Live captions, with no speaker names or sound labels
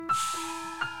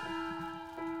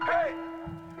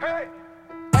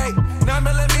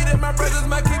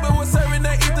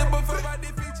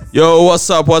Yo, what's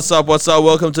up?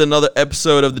 Welcome to another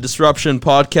episode of the Disruption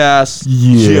Podcast.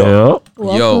 Yeah.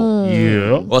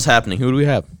 Yo. What's happening? Who do we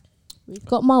have? We've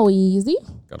got Easy.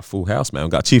 Got a full house, man. We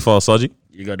got Chief Soji.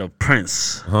 You got the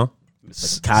Prince.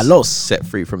 Carlos. Set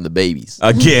free from the babies.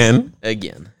 Again.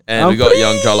 And we got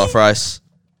Young Jollof Rice.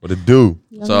 What it do?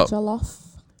 Young So- Jollof.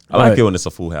 I like it when it's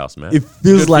a full house, man. It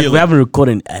feels Good like feeling. we haven't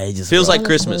recorded in ages. Feels bro. like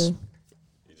Christmas.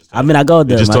 I mean, I got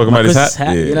the just my, talking my about his Christmas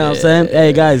hat? You know what I'm Yeah. saying?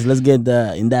 Hey guys, let's get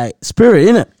in that spirit,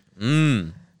 innit?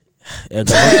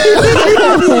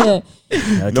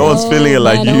 No one's feeling it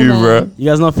like man, you, man. bro. You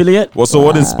guys not feeling it? Well, so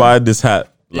what inspired this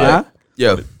hat? Yeah.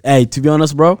 Yo. Hey, to be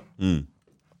honest, bro,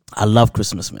 I love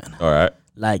Christmas, man. All right.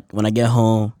 Like when I get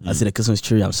home, I see the Christmas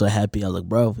tree. I'm so happy. I'm like,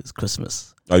 bro, it's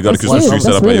Christmas. Oh, you got a That's Christmas good. tree set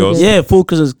That's up at really yours? good. Yeah, full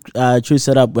Christmas tree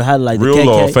set up. We had like Real the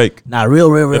KK. or fake? Nah, real.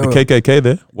 Got the KKK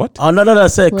there? What? Oh no, I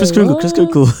said Chris Wait, Kringle, what? Chris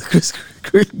Kringle, Chris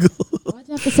Kringle. Why'd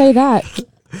you have to say that?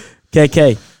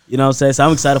 KK. You know what I'm saying? So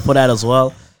I'm excited for that as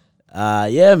well.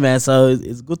 Yeah, man. So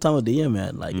it's a good time of the year,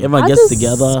 man. Like everyone I gets just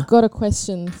together. got a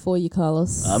question for you,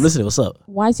 Carlos. I'm listening. What's up?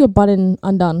 Why is your button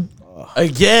undone?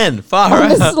 Again. Far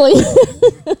out. Honestly.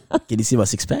 Can you see my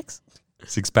six packs?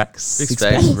 6 packs. Six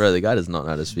packs. Bro, the guy does not know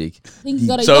how to speak. I think you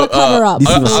gotta So, cover up. this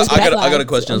is I got a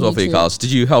question as well for you, Carlos.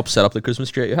 Did you help set up the Christmas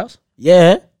tree at your house?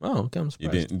 Yeah. Oh, okay. I'm You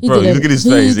surprised. didn't. He Bro, didn't. look at his He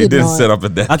face. He did didn't not. set up a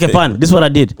damn Okay, thing. fine. This is what I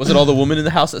did. Was it all the women in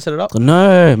the house that set it up?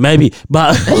 No, maybe,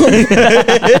 but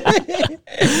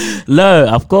no.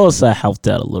 Of course, I helped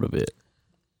out a little bit.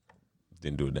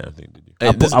 Didn't do a damn thing, did you? Hey,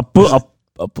 I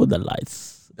put the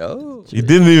lights. oh. You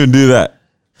didn't even do that.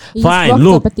 He Fine, just rocked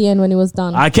look. up at the end when he was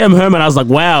done. I came home and I was like,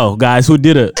 "Wow, guys, who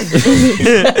did it?" He took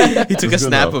a It's good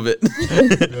snap though. of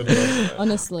it.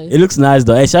 Honestly. It looks nice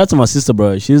though. Hey, shout out to my sister,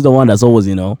 bro. She's the one that's always,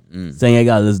 saying, "Hey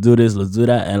guys, let's do this, let's do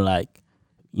that," and like,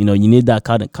 you need that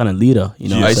kind of leader. You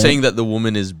know, Are what you I'm saying that the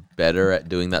woman is better at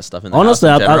doing that stuff in the Honestly,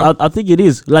 house in general? I think it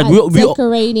is. Like At we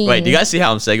decorating. Wait, do you guys see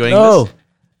how I'm segueing no. this?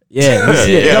 Yeah, we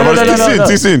see it. Yeah, no, but no, it's no, too no,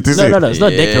 no. soon, too soon. No, it's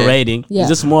not Yeah. decorating. Yeah. It's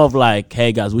just more of like,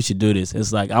 hey guys, we should do this.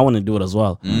 It's like I want to do it as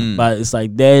well, Mm. but it's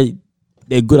like they're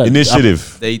good at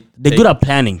Initiative. They're good at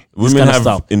planning. this Women kind of have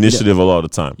stuff. initiative a lot of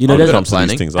the time. You know, when it there's- comes to these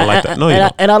planning. things. I like that. No, you and,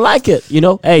 don't. and I like it.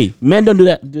 Hey, men don't do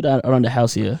that around the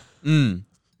house here. Mm.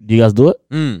 Do you guys do it?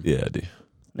 Mm. Yeah, I do.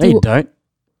 No, you don't.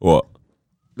 What?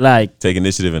 Like Take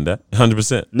initiative in that?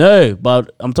 100%. no,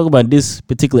 but I'm talking about this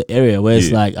particular area where it's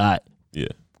Yeah. like, all Yeah.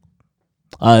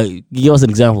 right, give us an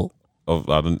example.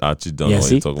 I actually don't Yeah, know what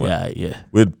see, you're talking about. yeah.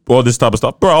 With all this type of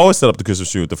stuff. Bro, I always set up the Christmas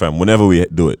tree with the fam whenever we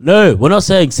do it. No, we're not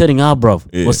saying setting up, bro.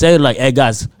 Yeah. We're saying like, hey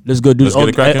guys, let's go do Let's this. get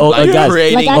it cracking. Like guys,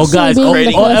 creating- Like oh actually guys, being oh,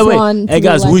 the oh, first wait, one to hey be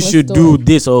guys, like, we let's should do do it.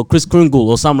 this or Chris Kringle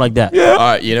or something like that. All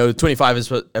right, 25 is...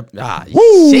 shit.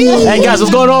 Hey guys,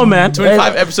 what's going on, man?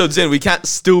 25 episodes in, we can't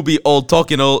still be all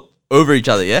talking all over each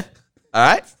other, yeah? All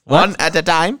right? One at a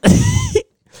time.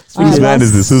 Whose man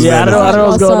is this? Whose Yeah, I man don't is know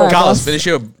what's going on. Sorry. Carlos, finish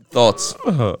your thoughts.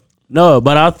 No,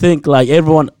 but I think like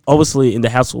everyone obviously in the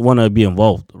house want to be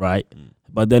involved, right?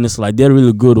 But then it's like they're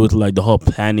really good with like the whole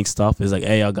planning stuff. It's like,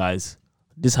 hey, yo, guys,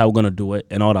 this is how we're gonna do it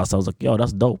and all that stuff. I was like, yo,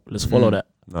 that's dope. Let's follow that.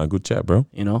 Nah, good chat, bro.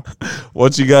 You know?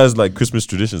 What's you guys like Christmas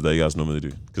traditions that you guys normally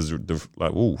do? Because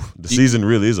like, ooh, the season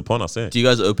really is upon us, eh? Do you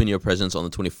guys open your presents on the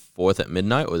 24th at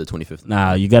midnight or the 25th?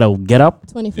 Nah, you gotta get up.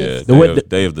 25th. Yeah, The way-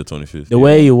 day of the 25th. The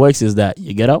way it works is that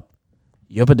you get up,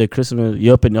 you open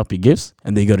you open up your gifts,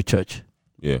 and then you go to church.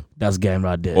 Yeah. That's game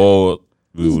right there. Or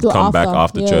we Just would do come back after,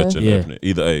 after yeah. church and Yeah. open it.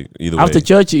 Either way. After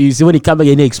church, you see when you come back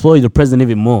and you explore the present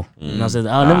even more. You know what I'm saying?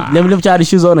 Oh, let me try the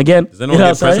shoes on again. Does anyone You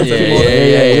know get what I'm saying? presents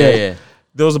Yeah.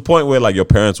 There was a point where like your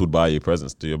parents would buy you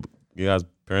presents. Do you guys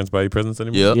parents buy you presents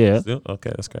anymore? Yeah. Yeah. Still? Okay,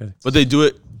 that's crazy. But they do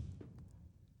it...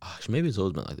 Gosh, maybe it's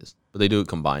always been like this. But they do it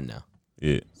combined now.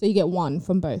 Yeah, So you get one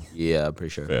from both. Yeah, I'm pretty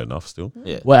sure. fair enough. Still,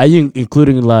 Yeah. Well, are you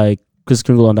including like Chris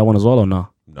Kringle on that one as well or no?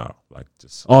 no, like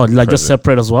just Oh, like just present.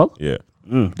 separate as well? Yeah,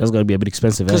 That's gonna be a bit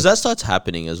expensive. Because Eh? that starts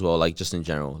happening as well, like just in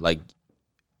general. Like,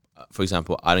 for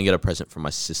example, I don't get a present from my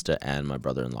sister and my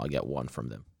brother-in-law. I get one from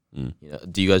them. Mm. You know,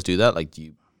 do you guys do that? Like,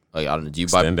 I don't know. Do you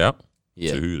buy? stand out.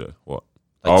 Yeah. To who though? What?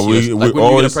 Like, Are to we- your- we like when you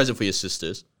get a always- present for your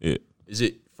sisters, Yeah, is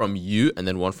it from you and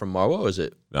then one from Marwa, or is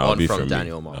it that'll one be from from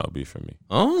Daniel me. and Marwa? That'll be from me.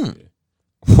 Oh,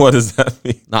 What does that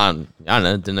mean? nah, I don't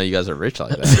know. Didn't know you guys are rich like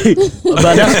that. But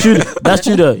that's true. That's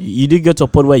true. Though you did get to a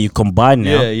point where you combine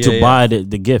now Yeah, to yeah. buy the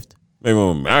gift. Maybe when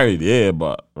we're married, yeah,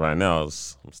 but right now I'm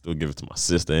still giving it to my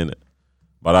sister, innit?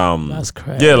 But That's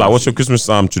crazy. yeah, like what's your Christmas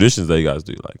traditions that you guys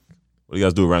do? Like, what do you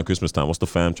guys do around Christmas time? What's the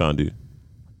fam trying to do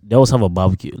They always have a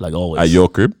barbecue, like always. at your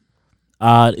crib?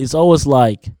 It's always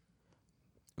like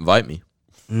Invite me.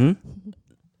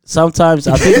 sometimes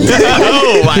I think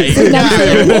Oh my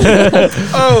god!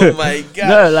 Oh my god!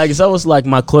 no, like it's almost like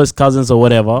my close cousins or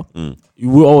whatever.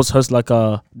 We always host like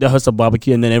they host a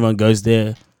barbecue and then everyone goes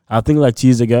there. I think like 2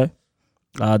 years ago,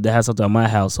 they had something at my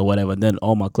house or whatever. And then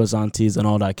all my close aunties and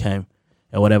all that came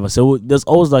or whatever. So there's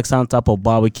always like some type of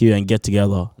barbecue and get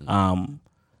together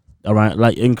around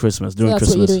like in Christmas during that's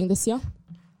Christmas. what you're doing this year.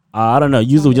 I don't know.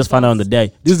 Usually we just find out on the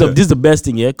day. This is the best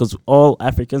thing, yeah, because all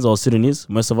Africans or Sudanese,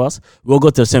 most of us, we'll go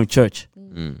to the same church,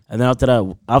 and then after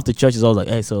that, after church is always like,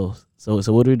 hey, so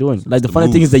what are we doing? Like the funny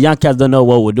thing is the young cats don't know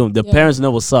what we're doing. The parents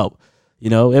know what's up. You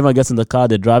know, everyone gets in the car,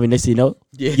 they're driving. Next thing you know,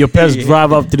 your parents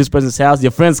drive up to this person's house.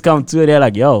 Your friends come too, and they're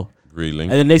like, yo. Really?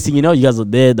 And the next thing you know, you guys are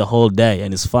there the whole day,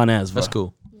 and it's fun as well. That's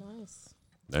cool. Nice.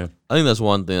 Yeah. I think that's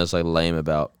one thing that's like lame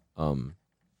about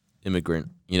immigrant,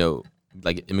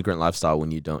 like immigrant lifestyle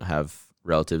when you don't have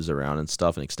relatives around and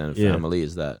stuff and extended family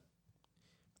is that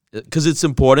because it's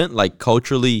important, like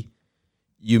culturally,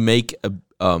 you make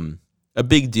a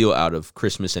big deal out of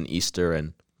Christmas and Easter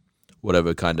and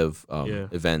whatever kind of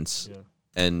events,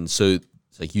 and so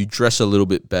it's like you dress a little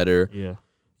bit better. Yeah.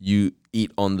 You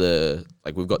eat on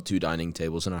we've got 2 dining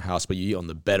tables in our house, but you eat on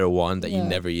the better one that you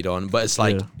never eat on. But it's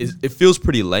like, it feels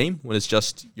pretty lame when it's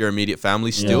just your immediate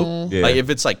family still. Yeah. Like if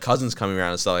it's like cousins coming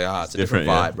around and stuff, like, it's a different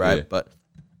vibe, right? Yeah. But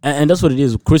And that's what it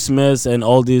is. Christmas and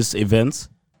all these events,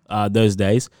 those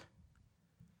days,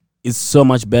 it's so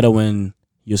much better when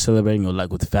you're celebrating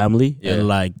like with family and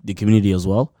like the community as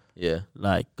well. yeah.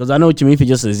 Like, because I know what you mean. If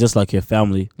it's just like your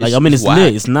family, like It's I mean, it's whack.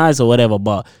 lit, it's nice or whatever.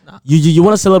 But you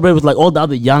want to celebrate with like all the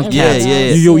other young cats. Yeah.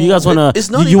 You guys wanna It's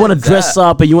not you want to even dress that.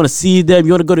 up and you want to see them.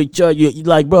 You want to go to church. You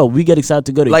like, bro, we get excited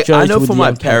to go to Like, church. I know with for the my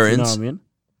young cats, you know parents, what I mean?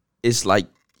 It's like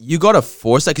you gotta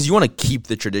force that because you want to keep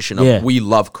the tradition of we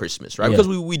love Christmas, right? Yeah. Because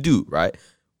we do, right?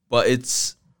 But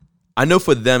I know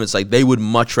for them, it's like they would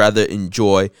much rather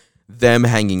enjoy them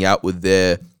hanging out with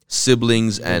their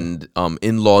siblings and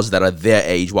in-laws that are their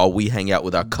age while we hang out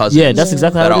with our cousins. Yeah, that's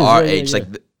exactly how that it are is. our Yeah, age, yeah, like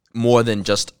more than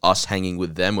just us hanging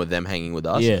with them or them hanging with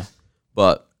us. Yeah.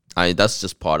 But that's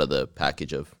just part of the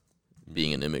package of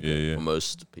being an immigrant Yeah. for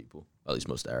most people, at least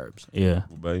most Arabs. Yeah.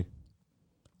 Bye.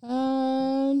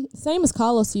 Same as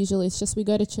Carlos usually. It's just we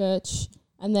go to church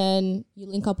and then you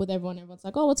link up with everyone. Everyone's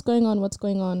like, oh, what's going on? What's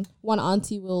going on? One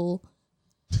auntie will...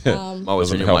 Always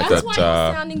Doesn't on your help mic. that, That's why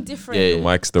you're sounding different. Yeah, yeah.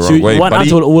 Mike's the So wrong way, one buddy.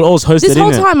 auntie will always host This it,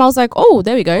 whole innit? time I was like, oh,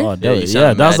 there we go. Oh, there you we-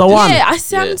 sound that's mad the one. Yeah, I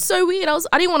sounded Yeah. so weird.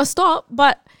 I didn't want to stop,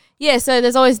 but yeah. So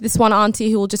there's always this one auntie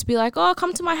who will just be like, "Oh,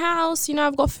 come to my house.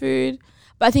 I've got food."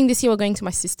 But I think this year we're going to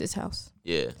my sister's house.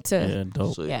 Yeah. Yeah,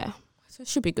 dope. So So it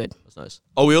should be good. that's nice.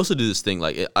 Oh, we also do this thing.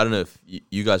 Like, I don't know if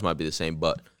you guys might be the same,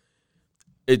 but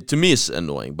to me it's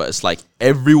annoying. But it's like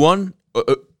everyone,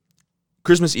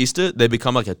 Christmas, Easter, they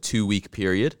become like a 2-week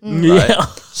period, right? Yeah.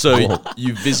 So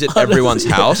you visit everyone's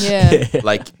house. Yeah.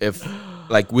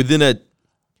 Like within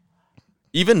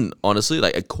even honestly,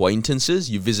 like acquaintances,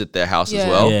 you visit their house as Yeah.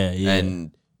 well, Yeah.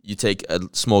 and you take a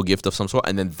small gift of some sort,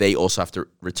 and then they also have to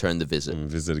return the visit.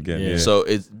 Visit again. Yeah. Yeah. So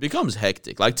it becomes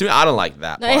hectic. Like to me, I don't like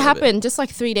that. No, part it of happened just like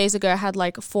 3 days ago. I had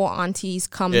like 4 aunties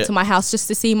come Yeah. to my house just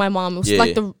to see my mom. It was Yeah, like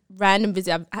yeah. the random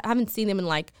visit. I haven't seen them in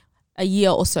like a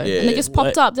year or so. Yeah, And they yeah. just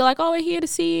popped up. They're like, "Oh, we're here to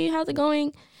see you. How's it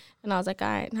going?" And I was like, "All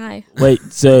right, hi." Wait,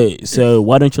 so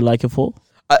why don't you like it for?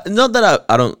 Not that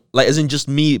I don't like, as in just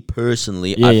me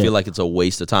personally. Yeah, I yeah. feel like it's a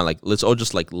waste of time. Like, let's all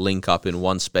just like link up in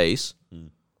one space,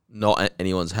 not at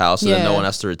anyone's house, and then no Yeah. one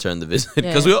has to return the visit. Yeah.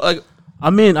 Because we all, like, I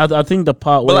mean, I think the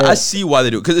part well, where I see why they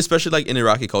do it. Because especially like in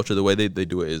Iraqi culture, the way they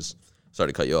do it is, sorry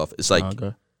to cut you off. It's like,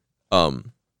 Okay.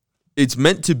 it's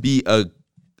meant to be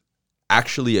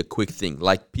actually a quick thing.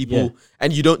 Like people, Yeah.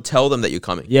 and you don't tell them that you're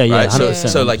coming. Yeah, yeah, right? So, 100%,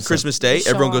 so like 100%. Christmas Day, Show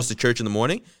everyone up. goes to church in the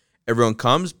morning. Everyone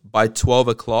comes by 12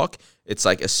 o'clock. It's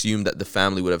like assumed that the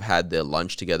family would have had their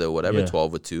lunch together or whatever, Yeah.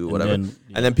 12 or 2, And whatever. then-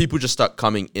 And then people just start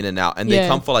coming in and out. And they Yeah.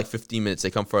 come for like 15 minutes. They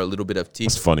come for a little bit of tea.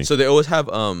 That's funny. So they always have,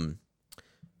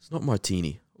 it's not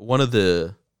martini. One of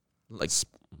the, like,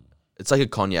 it's like a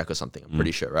cognac or something, I'm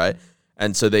pretty sure, right?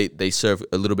 And so they serve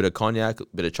a little bit of cognac, a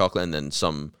bit of chocolate, and then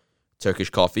some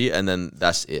Turkish coffee, and then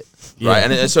that's it, right?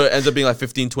 And so it ends up being like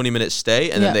 15-20 minute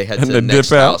stay, and then Yeah. they head And to the then next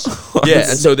dip out. house. Yeah,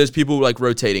 and so there's people like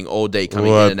rotating all day,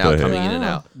 coming What in and out, the coming heck? in and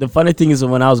out. The funny thing is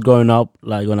when I was growing up,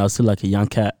 like when I was still like a young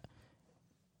cat,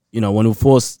 when we were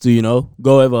forced to,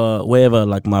 go wherever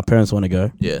like my parents want to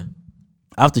go. Yeah,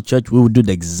 After church, we would do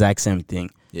the exact same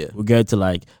thing. yeah, We go to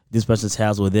like this person's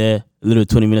house. We're there, a little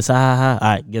 20 minutes. All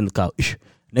right, get in the car.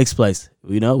 Next place.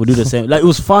 We do the same. Like it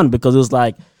was fun because it was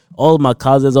like all my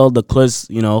cousins, all the close,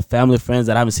 family friends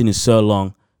that I haven't seen in so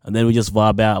long, and then we just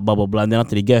vibe out, blah blah blah. And then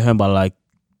after they get home by like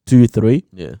 2, 3,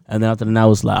 yeah. and then after that, I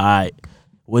was like, all right,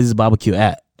 where's this barbecue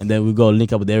at? and then we go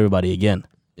link up with everybody again.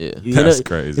 Yeah. That's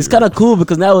crazy. It's kind of cool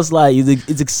because now it's like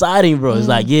it's exciting, bro. It's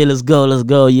like let's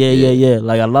go, yeah.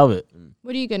 Like I love it.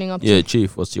 What are you getting up to? Yeah,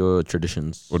 Chief. What's your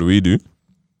traditions? What do we do?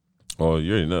 Oh,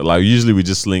 you already know. Like usually we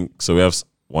just link. So we have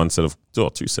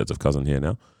two sets of cousins here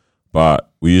now, but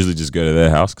we usually just go to their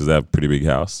house because they have a pretty big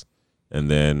house, and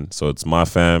then so it's my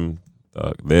fam,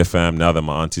 their fam. Now that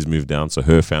my auntie's moved down, so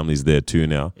her family's there too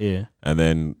now. Yeah. And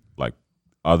then like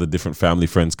other different family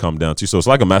friends come down too. So it's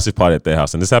like a massive party at their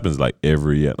house, and this happens like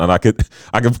every year. And I could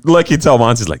lucky tell my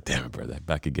auntie's like, damn it, bro, they're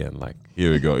back again. Like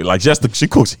here we go. Like she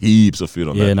cooks heaps of food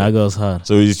on that. Yeah, and day. that goes hard.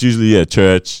 So it's usually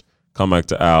church. Come back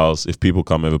to ours. If people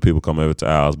come over to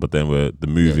ours. But then the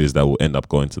move is that we'll end up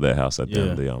going to their house at the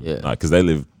end of the because they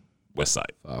live west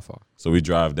side. Far. So we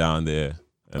drive down there.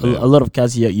 And A lot of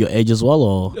cats your age as well,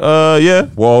 or yeah.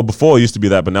 Well, before it used to be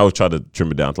that, but now we've tried to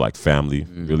trim it down to like family,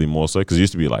 really more so. Because it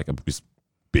used to be like a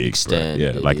big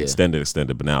Extended,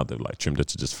 extended. But now they've like trimmed it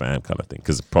to just fam kind of thing.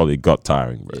 Because it probably got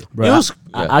tiring, bro. bro.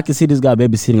 I can see this guy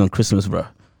babysitting on Christmas, bro.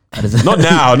 Not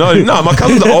now, no. My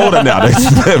cousins are older now.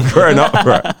 They've grown up,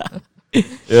 bro.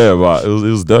 Yeah, but it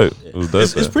was dope. It was dope.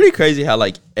 It's pretty crazy how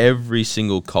like every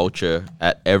single culture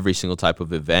at every single type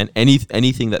of event,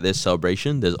 anything that there's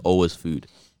celebration, there's always food.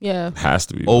 Yeah. Has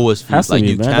to be. Always food. Has to Like be,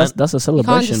 you man. can't. That's a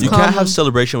celebration. just You come. can't have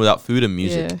celebration without food and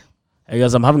music. Yeah. Hey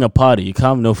guys, I'm having a party. You can't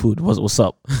have no food. What's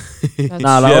up?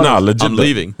 Legit. I'm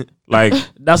leaving. Like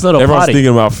That's not a everyone's party.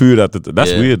 thinking about food at the.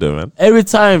 That's Yeah. weird though, man. Every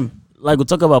time, like we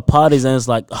talk about parties, and it's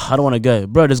like, I don't want to go,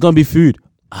 bro. There's gonna be food.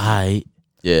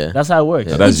 Yeah. That's how it works.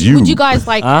 Yeah. That's Would you guys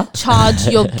like Huh? charge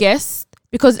your guests?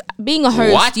 Because being a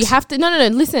host, What? you have to. No.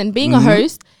 Listen, being a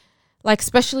host, like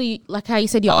especially like how you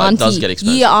said your Oh, it does auntie, get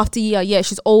expensive. year after year, yeah,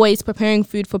 she's always preparing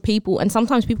food for people, and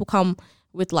sometimes people come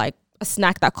with like a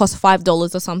snack that costs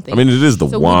 $5 or something. I mean, it is the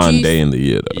So would one you- day in the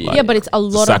year though. Yeah, yeah, but it's a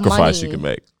lot of money. sacrifice you can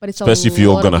make, But it's especially if a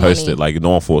you're lot gonna of host money. it. Like no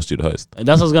one forced you to host. And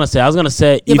that's what I was gonna say. I was gonna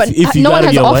say Yeah, but if you no one gotta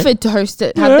has be away, offered to host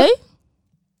it, have they?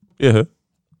 Yeah.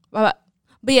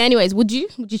 But yeah, anyways, would you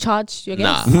charge your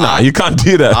Nah, guests? Nah, you can't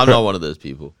do that. I'm not one of those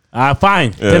people.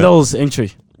 fine. Yeah. $10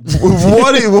 entry.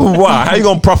 Why? How you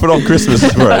gonna profit on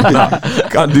Christmas, bro? Nah,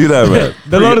 can't do that, man.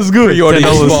 The Lord is good. Pre-order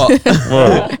your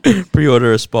 $10. spot.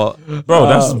 Pre-order a spot. Bro,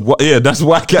 that's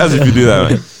whack ass if you do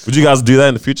that, man. Would you guys do that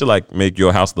in the future? Like make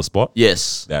your house the spot?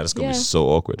 Yes. Yeah, that's gonna be Yeah. so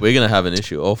awkward. We're gonna have an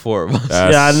issue, all four of us.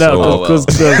 That's Yeah, I know. so- Because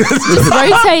Just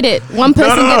rotate it. One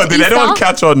person No. gets Did Easter. anyone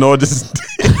catch on? No, just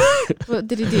What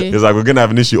did he do? it's like we're gonna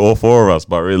have an issue, all four of us,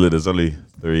 but really there's only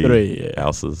three Three, yeah.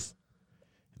 houses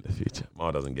in the future.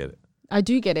 Ma doesn't get it. I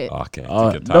do get it. Okay.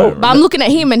 Oh, take your no, time. But I'm looking at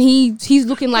him and he's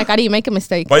looking like I didn't make a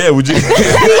mistake. But yeah, would you? Is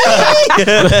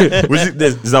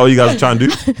that what you guys are trying to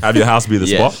do? Have your house be the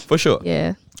Yeah, spot? for sure.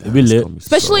 Yeah. It'd be lit.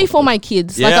 Especially for my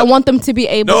kids. Like Yeah. I want them to be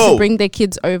able No. to bring their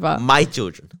kids over. My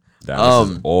children. This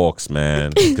is orcs,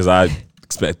 man. Because I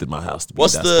expected my house to be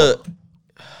What's that the? spot.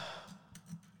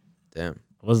 Damn.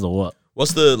 What's the what?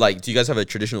 What's the like? Do you guys have a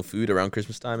traditional food around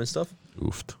Christmas time and stuff?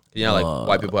 Oofed. You know, like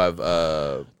white people have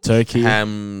Turkey.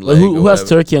 ham. Well, Leg who or has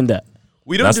whatever. turkey in that?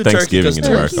 We don't That's do turkey Thanksgiving because in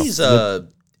America. turkey's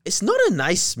it's not a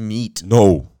nice meat.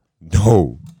 No.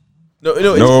 No.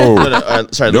 No.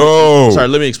 Sorry. No.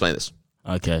 Let me explain this.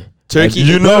 Okay. Turkey.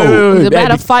 You know. Wait, He's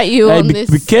about hey, to fight you on be, this.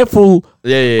 be careful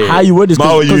Yeah. how you word this.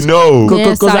 Mao, you know.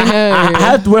 Yes, I know. I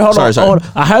had to wait. Hold on. Sorry.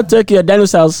 I had turkey at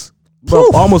Daniel's house.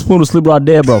 Bro, I almost put him to sleep right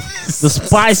there, bro. The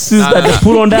spices that they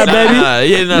put on that, baby.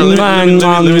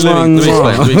 Let me explain.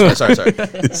 Sorry.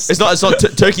 It's not.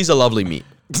 Turkey's a lovely meat.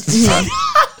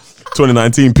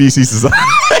 2019 PC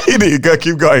society. You gotta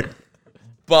keep going.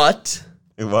 But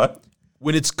What?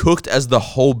 when it's cooked as the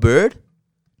whole bird,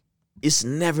 it's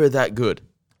never that good.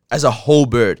 As a whole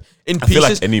bird. In pieces. feel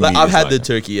like any meat I've is had like the that.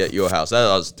 turkey at your house. That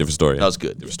was Different story. That was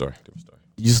good. Different story.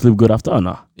 Did you sleep good after or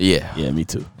not? Yeah. Yeah, me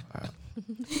too.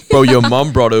 Bro, your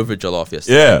mom brought over jollof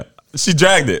yesterday. Yeah. She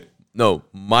dragged it. No,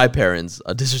 my parents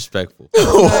are disrespectful.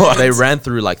 What? They ran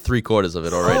through like 3/4 of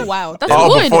it already. Oh wow, that's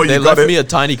Oh, good. before you They got left it. me a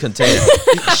tiny container.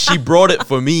 She brought it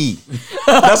for me.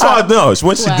 That's why I know.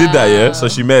 When she did that, yeah. Wow. So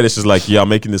she made it. She's like, "Yeah, I'm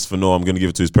making this for Noah. I'm gonna give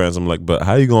it to his parents." I'm like, "But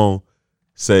how you gonna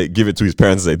give it to his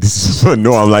parents and say this is for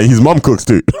Noah?" I'm like, "His mom cooks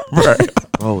too." Right.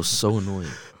 Oh, so annoying.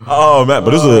 Oh man,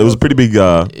 but it was a pretty big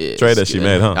tray that she Yeah.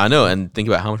 made, huh? I know, and think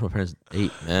about how much my parents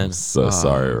ate, man. So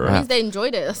sorry, That right? means they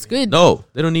enjoyed it. That's good. No,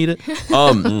 they don't need it.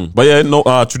 But yeah, no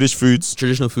traditional foods.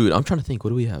 Traditional food. I'm trying to think. What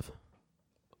do we have?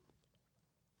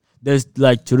 There's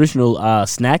like traditional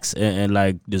snacks and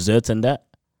like desserts and that.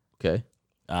 Okay.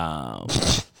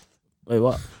 Wait,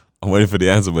 what? I'm waiting for the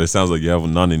answer, but it sounds like you have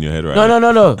none in your head right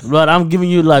No. But I'm giving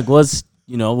you like what's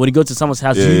you know, when you go to someone's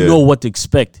house, Yeah, you yeah. know what to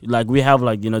expect. Like we have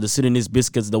like, you know, the Sudanese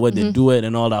biscuits, the way they do it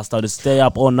and all that stuff. They stay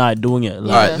up all night doing it.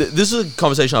 Like, All right, this is a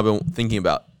conversation I've been thinking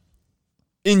about.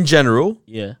 In general,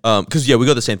 yeah. because we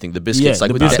got the same thing. The biscuits, Yeah, like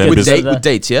the with, biscuits. with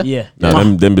dates, yeah. Yeah.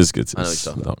 No, them biscuits. I know Is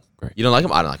what you're not great. You don't like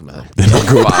them? I don't like them either.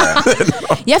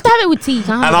 You have to have it with tea. You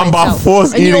can't have And it I'm by by itself.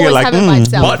 force And you eating it always like, have it by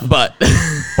itself.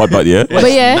 but But yeah.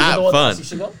 But yeah. not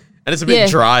fun. And it's a bit Yeah.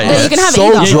 dry. No, you can have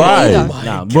So it either. dry. Either.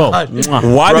 Nah, bro. God.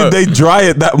 Mwah. Why Bro. did they dry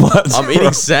it that much? I'm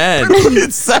eating sand.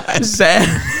 It's sad.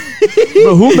 Sand.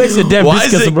 Bro, who makes the damn Why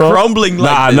is biscuits, it bro? crumbling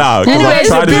like this? Nah. 'Cause I Anyways,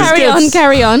 tried it. carry on,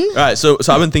 carry on. All right, so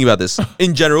I've been thinking about this.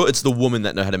 In general, it's the women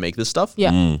that know how to make this stuff.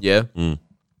 Yeah. Yeah.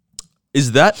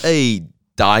 Is that a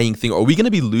dying thing? Or are we going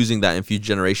to be losing that in future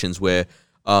generations where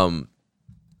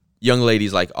young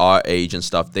ladies like our age and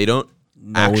stuff, they don't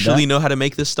actually know how to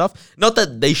make this stuff? Not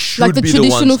that they should Like the be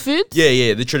traditional the ones. foods?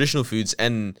 Yeah, the traditional foods.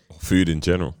 And, Food in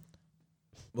general.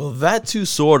 well, that too,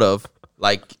 sort of.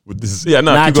 Like, With this, yeah,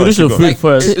 no, Nah, keep going, traditional keep food going.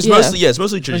 first. it's Yeah.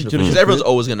 mostly traditional food. Because everyone's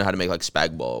always going to know how to make like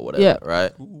spag bol or whatever, Yeah.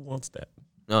 right? Who wants that?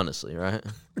 Honestly, right?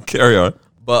 Carry on.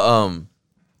 But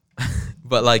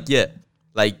but like yeah,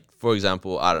 like for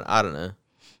example, I don't know,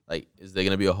 like is there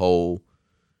gonna be a whole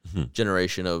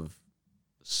generation of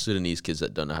Sudanese kids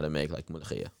that don't know how to make like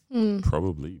mulkhia?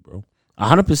 Probably, bro.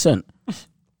 100%.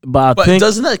 But But I think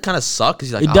doesn't that kind of suck?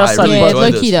 Because like, It does I suck, really Yeah, but- enjoy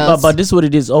low-key this. does. but this is what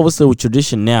it is. Obviously, with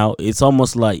tradition now, it's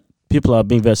almost like people are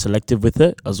being very selective with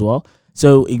it as well.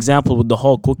 So, example with the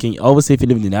whole cooking. Obviously, if you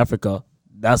live in Africa,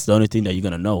 that's the only thing that you're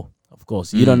gonna know. Of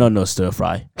course, you don't know no stir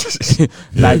fry,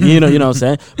 like you know what I'm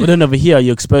saying. But then over here,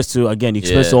 you're exposed to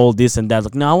Yeah. all this and that.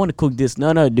 Like, no, I want to cook this.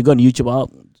 No, they're going to YouTube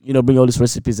out. Bring all these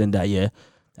recipes and that. Yeah,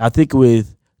 I think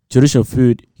with traditional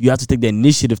food, you have to take the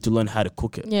initiative to learn how to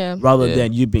cook it, Yeah. rather Yeah.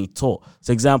 than you being taught.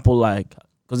 So, example like,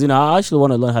 because I actually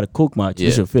want to learn how to cook my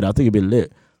traditional food. I think it'd be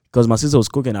lit. Because my sister was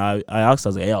cooking, I asked her,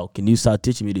 I was like, "Yo, can you start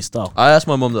teaching me this stuff?" I asked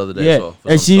my mom the other day Yeah, as well. for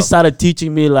and some she stuff. started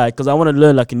teaching me like, because I want to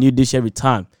learn like a new dish every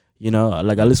time.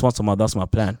 Like at least once a month. That's my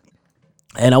plan.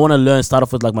 And I want to start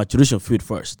off with like my traditional food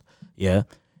first. Yeah.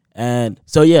 And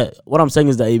so, yeah, what I'm saying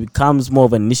is that it becomes more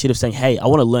of an initiative saying, hey, I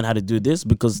want to learn how to do this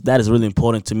because that is really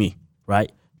important to me.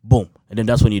 Right. Boom. And then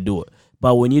that's when you do it.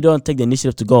 But when you don't take the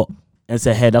initiative to go and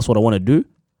say, hey, that's what I want to do,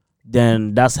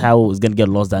 then that's how it's going to get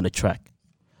lost down the track.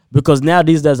 Because now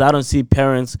these days, I don't see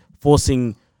parents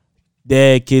forcing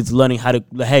their kids learning how to,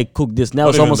 hey, cook this. Now Not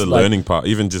it's even almost the like, learning part,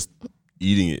 even just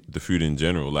eating it, the food in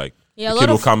general. Like, Yeah, the a kid lot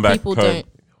will of come back people home.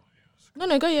 don't.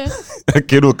 No, go yeah. A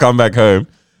kid will come back home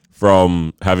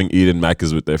from having eaten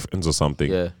Macca's with their friends or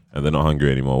something, Yeah. and they're not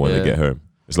hungry anymore when Yeah. they get home.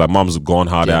 It's like mom's gone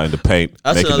hard Yeah. out in the paint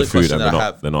That's making another the food, question and that they're I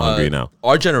not have. they're not hungry now.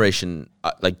 Our generation,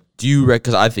 like, do you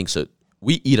because I think so.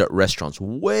 We eat at restaurants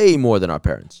way more than our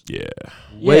parents. Yeah,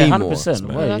 Way yeah, more. 100%.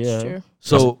 man. Way, That's yeah. true.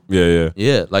 So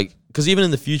yeah. like, because even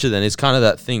in the future, then it's kind of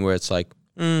that thing where it's like,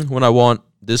 when I want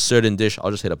this certain dish,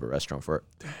 I'll just hit up a restaurant for it.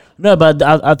 No, but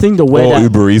I think the way Or that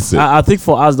Uber Eats it. I think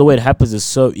for us the way it happens is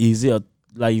so easy.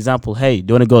 Like example, hey,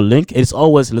 do you want to go link? It's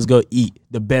always let's go eat.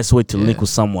 The best way to link with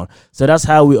someone. So that's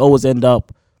how we always end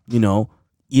up,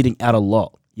 eating out a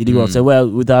lot. You know what I'm saying? Well,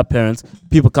 with our parents,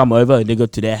 people come over and they go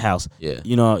to their house. Yeah.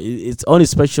 It's only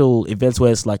special events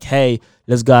where it's like, hey,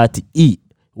 let's go out to eat.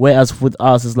 Whereas with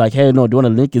us, it's like, hey, no, do you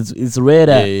want to link? It's rare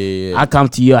that Yeah. I come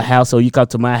to your house or you come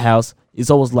to my house. It's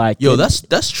always like, Yo,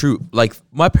 that's true. Like,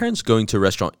 my parents going to a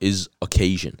restaurant is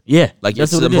occasion. yeah, Like,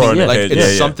 that's it's what it something, is. Yeah. like Yeah,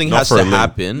 it's yeah. something Not has for a to living.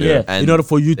 happen. Yeah, and in order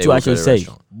for you they to will go actually to the say,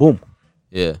 restaurant. boom.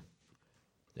 Yeah.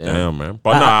 Damn, man.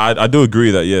 But I do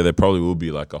agree that there probably will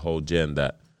be like a whole gen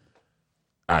that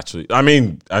actually, I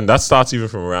mean, and that starts even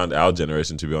from around our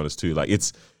generation, to be honest, too. Like,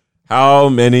 it's how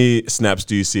many snaps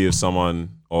do you see of someone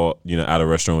or at a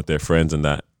restaurant with their friends and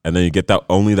that, and then you get that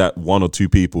only that one or two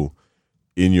people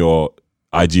in your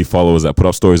IG followers that put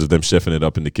up stories of them chefing it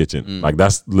up in the kitchen. Like,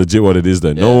 that's legit what it is.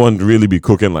 Though no one really be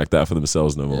cooking like that for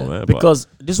themselves no more, man. But Because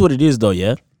this is what it is, though.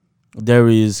 Yeah, there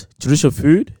is traditional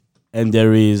food, and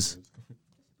there is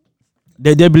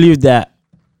they believe that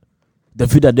the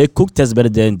food that they cook tastes better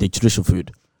than the traditional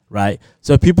food, right?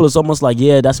 So people is almost like,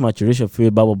 yeah, that's my traditional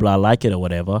food, blah blah blah, I like it or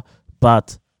whatever,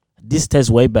 but this tastes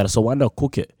way better, so why not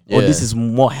cook it? Or Yeah. this is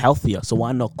more healthier, so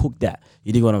why not cook that?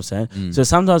 You dig what I'm saying? So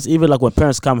sometimes even like when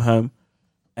parents come home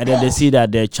and then they see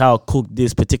that their child cooked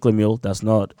this particular meal that's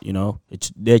not,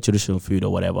 it's their traditional food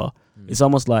or whatever, it's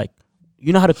almost like,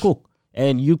 you know how to cook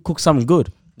and you cook something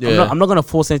good. Yeah. I'm not gonna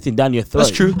force anything down your throat.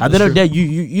 That's true. At the end of the day,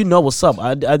 you know what's up.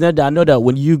 I know that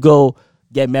when you go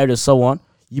get married and so on,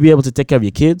 you be able to take care of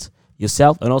your kids,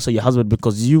 yourself, and also your husband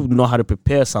because you know how to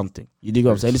prepare something. You dig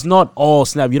what I'm saying? It's not all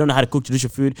snap. You don't know how to cook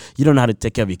traditional food. You don't know how to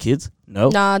take care of your kids. No.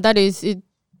 Nah, that is it.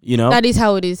 You know, That is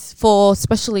how it is for,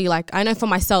 especially like, I know for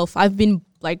myself, I've been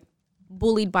like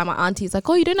bullied by my aunties. Like,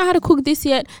 oh, you don't know how to cook this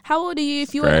yet. How old are you?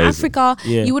 If you were in Crazy. Africa,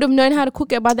 Yeah. you would have known how to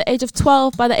cook it by the age of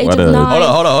 12, by the age What of a- 9.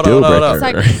 Hold on. Deal Hold on.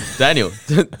 breaker. It's like, Daniel,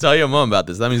 tell your mom about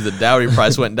this. That means the dowry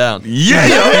price went down.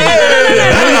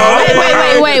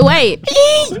 Wait.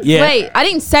 yeah. Wait, I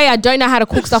didn't say I don't know how to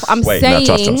cook stuff. I'm Wait, saying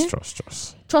no,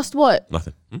 trust. trust what?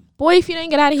 Nothing. Boy, if you don't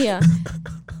get out of here.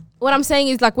 What I'm saying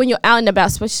is, like, when you're out and about,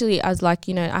 especially as like,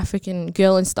 you know, African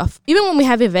girl and stuff, even when we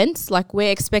have events, like,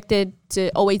 we're expected to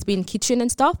always be in kitchen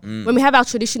and stuff. When we have our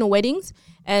traditional weddings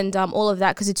and all of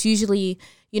that, because it's usually,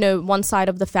 you know, one side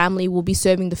of the family will be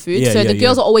serving the food. Yeah, so yeah, the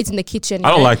girls yeah. are always in the kitchen. I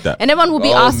you don't know? like that. And everyone will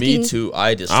be asking. Me too.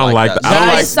 I dislike I don't like that. that. I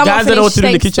don't like Someone guys that don't finish. sit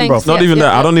in the Thanks, kitchen, bro. thanks. Not Yeah, even yeah,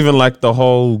 that. I yeah. don't even like the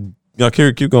whole.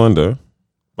 Keep going though.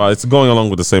 But it's going along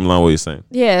with the same line what you're saying.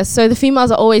 Yeah, so the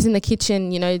females are always in the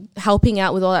kitchen, you know, helping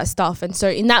out with all that stuff. And so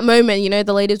in that moment, you know,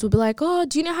 the ladies will be like, oh,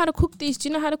 do you know how to cook this? Do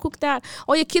you know how to cook that?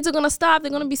 Oh, your kids are going to starve.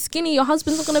 They're going to be skinny. Your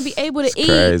husband's not going to be able to eat.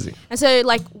 Crazy. And so,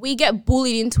 like, we get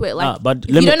bullied into it. Like, but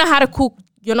if you don't know how to cook,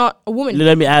 you're not a woman.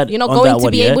 Let me add. You're not on going that to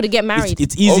one, be yeah? able to get married.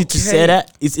 It's easy to say Okay.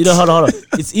 that. Hold on.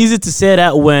 It's easy to say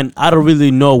that when I don't really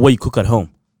know what you cook at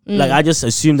home. Like, I just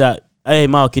assume that, hey,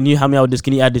 Ma, can you help me out with this?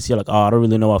 Can you add this? You're like, oh, I don't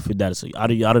really know what food that is. So I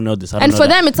don't know this. I don't And know for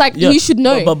that. them, it's like, Yeah. you should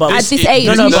know. But At this age,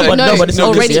 no, you should know but it's not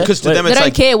already. this, yeah? Because to them They it's don't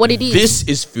like, care what it is. this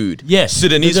is food. Yes.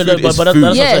 Sudanese No, food is that's food. what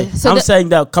I'm Yeah, saying. so I'm the- saying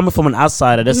that coming from an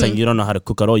outsider, they're saying you don't know how to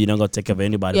cook at all. You don't got to take care of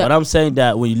anybody. Yeah. But I'm saying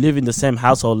that when you live in the same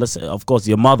household, let's say, of course,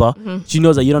 your mother, she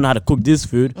knows that you don't know how to cook this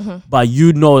food, but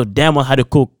you know damn well how to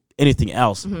cook anything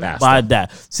else by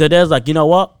that. So there's like, you know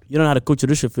what? You don't know how to cook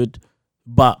traditional food,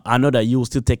 but I know that you will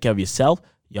still take care of yourself,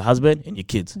 your husband, and your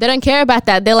kids. They don't care about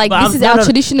that. They're like, But this I'm- is no, our no,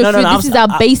 traditional no, no, food. no, This is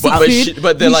I'm- our basic but food.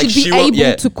 but they're you like, should she be won't- able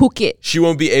yeah. to cook it. She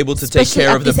won't be able to take Especially care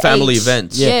at of the this family age.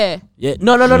 events. Yeah. Yeah.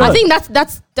 No. I think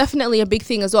that's definitely a big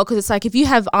thing as well, because it's like, if you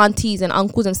have aunties and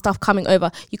uncles and stuff coming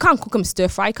over, you can't cook them stir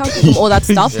fry, you can't cook them all that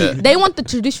stuff. Yeah. They want the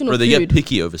traditional Bro, they food. get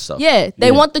picky over stuff. Yeah, they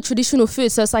Yeah. want the traditional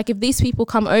food. So it's like, if these people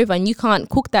come over and you can't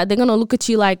cook that, they're gonna look at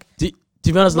you like, To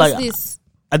be honest, what's like, this?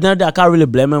 at the end of the day, I can't really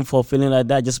blame them for feeling like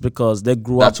that just because they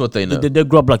grew up. That's what they know. They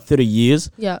grew up like 30 years.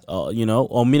 Yeah. You know,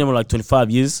 or minimum like 25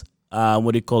 years.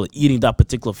 What do you call it? Eating that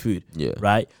particular food. Yeah.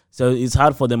 Right. So it's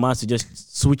hard for their minds to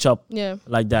just switch up. Yeah.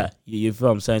 Like that. You feel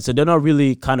what I'm saying? So they're not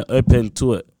really kind of open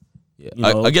to it. Yeah. You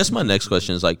know? I guess my next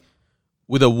question is like,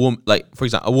 with a woman, like for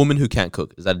example, a woman who can't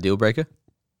cook, is that a deal breaker?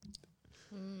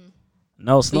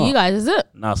 No, it's For not. you guys, is it?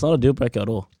 No, it's not a deal breaker at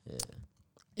all.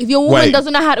 If your woman Wait.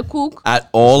 doesn't know how to cook, At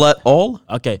all?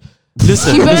 Okay.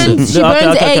 Listen. she burns, listen. she Okay,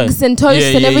 burns okay, okay. eggs and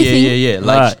toast and everything. Yeah.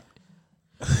 Like,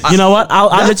 Right. You know what? I'll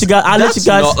let you guys. I'll let you that's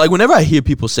guys. not- like whenever I hear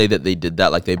people say that they did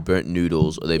that, like they burnt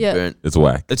noodles or they Yeah. burnt, It's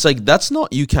whack. it's like that's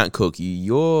not, you can't cook.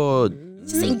 You're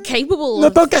Just incapable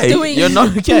Not of okay. doing. you're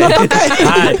not okay.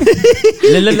 Alright.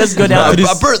 Let's go down I to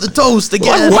this. burnt the toast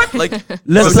again. What? Like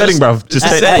Let's Upsetting, bro. Just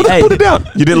Hey, say, hey, put it down.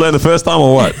 You didn't learn the first time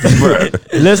or what? Bro.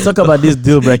 Let's talk about this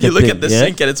deal breaker you look thing. at the yeah?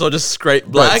 sink and it's all just scraped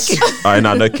black. All right,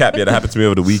 no cap. Yeah, that happened to me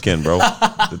over the weekend, bro.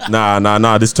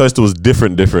 Nah. This toaster was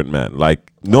different, man.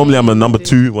 Like, normally I'm a number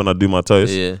 2 when I do my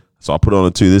toast. Yeah. So I put it on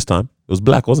a 2 this time. It was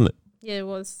black, wasn't it? Yeah, it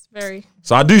was very.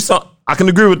 So I can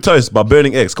agree with toast, but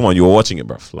burning eggs, come on, you were watching it,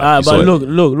 bro. Like, you saw But it.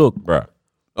 look. Bro.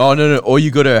 Oh no! Or you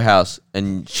go to her house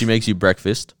and she makes you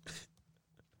breakfast,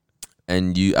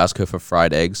 and you ask her for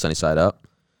fried eggs, sunny side up,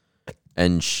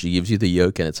 and she gives you the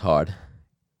yolk and it's hard.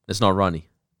 It's not runny.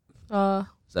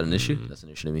 Is that an issue? That's an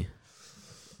issue to me.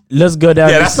 Let's go down.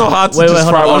 Yeah, this- that's not hard to wait, just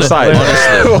hold fry on, one hold on, side.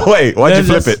 honestly. Wait, why'd you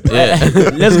flip Let's- it? Yeah.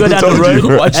 Let's go down the Told road.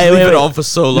 you. Why'd you Hey, leave wait, it wait. on for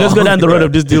so long? Let's go down the road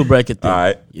of this deal breaker thing. All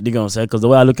right. You dig what I'm saying? Because the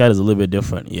way I look at it is a little bit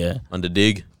different. Yeah. Under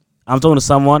dig. I'm talking to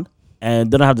someone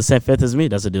and they don't have the same faith as me.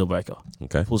 That's a deal breaker.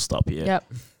 Okay. Full stop. Yeah.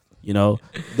 Yep. You know,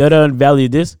 they don't value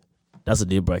this. That's a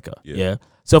deal breaker. Yeah. Yeah.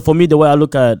 So for me, the way I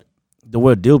look at the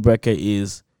word deal breaker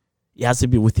is it has to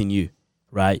be within you,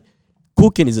 right?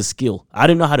 Cooking is a skill. I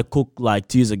didn't know how to cook like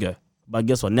 2 years ago, but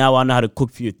guess what? Now I know how to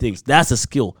cook few things. That's a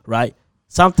skill, right?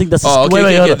 Something that's a Oh, skill.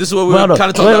 okay, okay. This is what we were kind of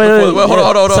talking about before. Wait,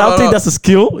 hold on. Something that's a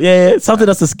skill. Yeah. Something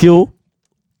that's a skill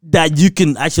that you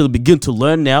can actually begin to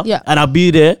learn now. Yeah. And I'll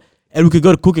be there. And we could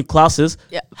go to cooking classes.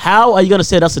 Yeah. How are you gonna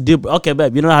say that's a deal? Okay,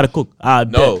 babe, you don't know how to cook.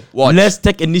 No, watch. Let's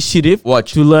take initiative.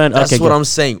 Watch. To learn. That's okay, what go. I'm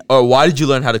saying. Or why did you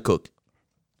learn how to cook?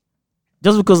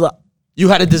 Just because You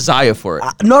had a desire for it.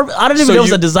 I don't even So know it was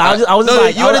you- a desire. I was no, just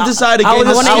like, you had a desire to I gain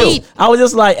was the just- skill. I was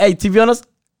just like, hey, to be honest,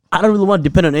 I don't really want to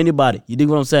depend on anybody. You dig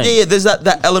what I'm saying? Yeah, there's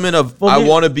that element of For I me,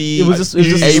 want to be it was just-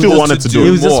 You able still wanted to do do it.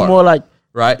 It was just more like,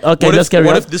 right? Okay, what let's if, carry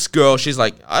What on. if this girl, she's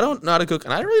like, I don't know how to cook,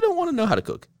 and I really don't want to know how to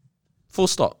cook. Full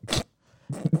stop.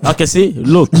 Okay, see,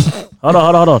 look. Hold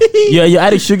on. Yeah, you're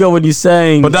adding sugar when you're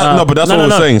saying. But that's what we're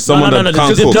saying. Someone that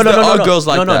can't cook. There are girls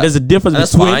like that. There's a difference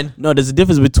That's between. fine. No, there's a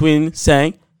difference between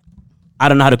saying, "I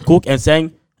don't know how to cook," and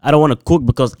saying, "I don't want to cook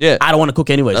because I don't want to cook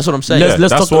anyway." That's what I'm saying.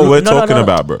 That's talk, what we're talking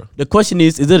about, bro. The question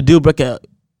is it a deal breaker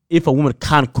if a woman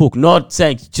can't cook? Not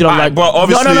saying she don't like. But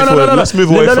obviously, let's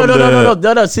move away from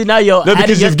no. See, now you're no,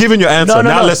 because you've given your answer.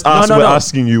 Now let's ask. We're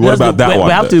asking you. What about that one?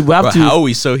 We have to. How are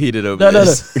we so heated over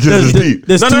this? Because it's deep.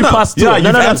 There's two parts to it.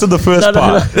 You've answered the first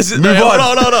part. Move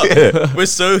on. No. We're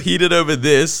so heated over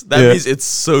this. That means it's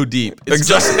so deep. It's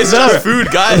just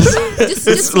food, guys.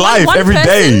 It's life every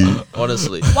day.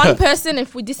 Honestly, one person.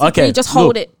 If we disagree, just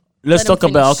hold it. Let's talk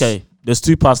about there's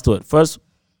two parts to it. First,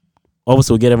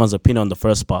 obviously, we'll get everyone's opinion on the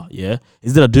first part. Yeah,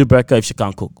 is it a deal breaker if she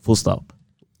can't cook? Full stop.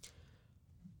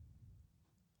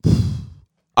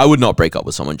 I would not break up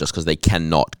with someone just because they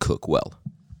cannot cook well.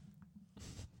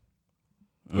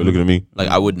 You're looking at me. Like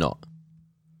I would not.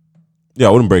 Yeah,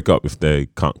 I wouldn't break up if they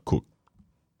can't cook.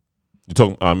 You're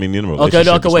talking. I mean, in a Okay,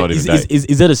 relationship, wait.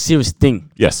 Is it a serious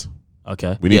thing? Yes.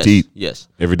 Okay. We need to eat. Yes.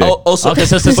 Every day. Also, okay,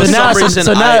 so for now, some reason,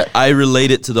 so now, I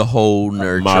relate it to the whole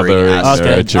nurturing Mother,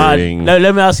 aspect. nurturing.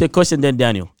 Let me ask you a question then,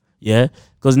 Daniel. Yeah?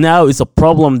 Because now it's a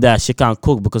problem that she can't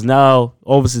cook because now,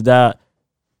 obviously, that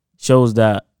shows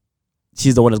that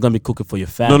she's the one that's going to be cooking for your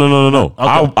family. No.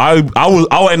 Okay. I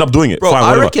will end up doing it. Bro, Fine,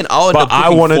 I reckon I'll end up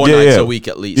cooking 4 nights a week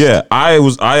at least. Yeah, I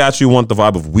actually want the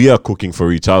vibe of we are cooking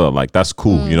for each other. Like, that's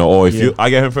cool, you know? Or if I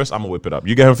get home first, I'm going to whip it up.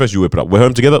 You get home first, you whip it up. We're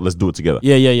home together, let's do it together.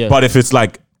 Yeah. But if it's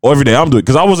like, every day I'm doing it,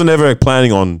 because I wasn't ever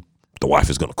planning on the wife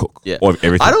is going to cook. Yeah. Or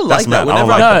everything. I don't like that. I don't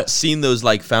Whenever like I've seen those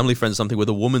like family friends or something where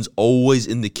the woman's always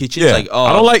in the kitchen, Yeah. it's like, oh,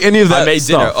 I don't like any of that I made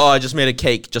dinner. stuff. Oh, I just made a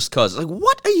cake just cause. Like,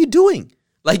 what are you doing?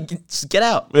 Like, just get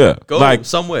out. Yeah. Go Like,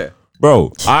 somewhere.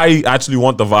 Bro, I actually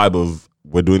want the vibe of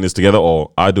we're doing this together,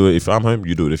 or I do it. If I'm home,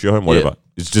 you do it. If you're home, whatever.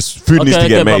 It's just food needs to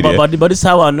get made. But this is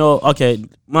how I know. Okay,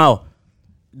 Mao,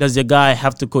 does your guy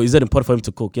have to cook? Is it important for him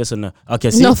to cook? Yes or no? Okay,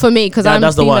 see, not for me because I'm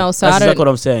female, so that's I don't. exactly what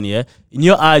I'm saying. Yeah, in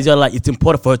your eyes, you're like it's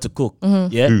important for her to cook.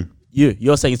 Yeah.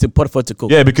 You're saying it's important for her to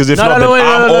cook. Yeah, because if not, then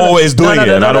I'm always doing it,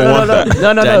 and I don't want that.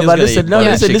 No. But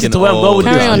listen to where I'm going with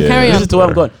this. Carry on. Listen to where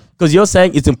I'm going. Because you're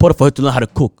saying it's important for her to learn how to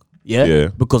cook. Yeah.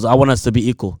 Because I want us to be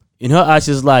equal. In her eyes,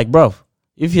 she's like, bro,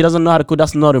 if he doesn't know how to cook,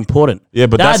 that's not important. Yeah,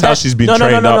 but that's how she's been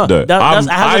trained up, though. That has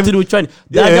nothing to do with training.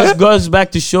 That just goes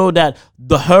back to show that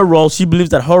her role, she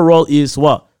believes that her role is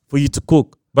what? For you to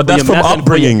cook. But that's from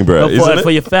upbringing, bro.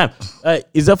 For your fam.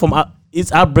 Is that from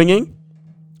its upbringing?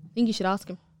 I think you should ask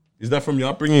him. Is that from your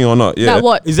upbringing or not? Yeah. That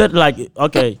what? Is that like,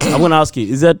 okay, I'm going to ask you,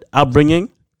 is that upbringing?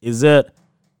 Is that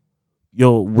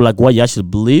like what you actually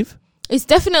believe? It's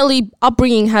definitely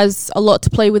upbringing has a lot to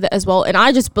play with it as well. And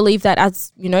I just believe that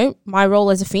as, my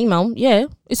role as a female,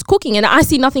 it's cooking. And I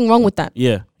see nothing wrong with that.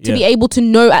 Yeah. To be able to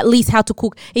know at least how to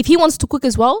cook. If he wants to cook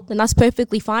as well, then that's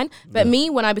perfectly fine. But me,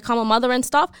 when I become a mother and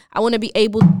stuff, I want to be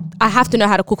able, I have to know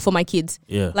how to cook for my kids.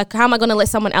 Yeah. Like, how am I going to let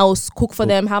someone else cook for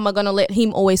them? How am I going to let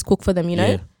him always cook for them,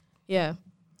 Yeah.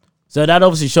 So that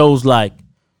obviously shows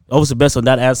obviously based on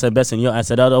that answer, based on your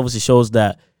answer, that obviously shows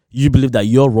that you believe that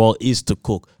your role is to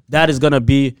cook. That is going to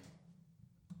be,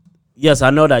 yes, I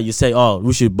know that you say, oh,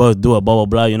 we should both do it, blah, blah,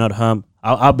 blah, you're not harm.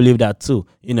 I believe that too,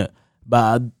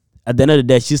 But at the end of the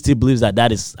day, she still believes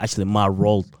that is actually my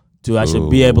role to actually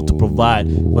be able to provide.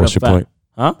 What's your point?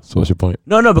 Huh? So what's your point?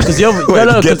 No, because you're...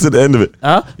 Get to the end of it.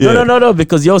 Huh? Yeah. No,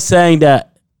 because you're saying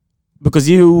that, because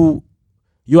you're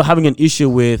having an issue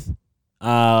with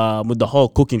the whole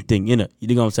cooking thing, You know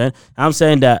what I'm saying? I'm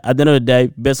saying that at the end of the day,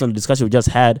 based on the discussion we just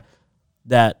had,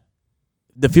 that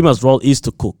the female's role is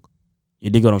to cook. You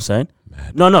dig what I'm saying?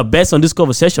 Man. No, based on this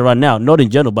conversation right now, not in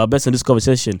general, but based on this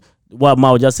conversation, what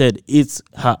Mao just said, it's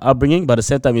her upbringing, but at the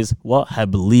same time is what her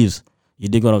beliefs. You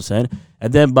dig what I'm saying?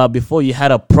 And then, but before you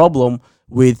had a problem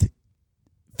with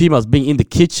females being in the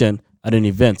kitchen at an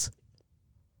event.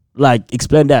 Like,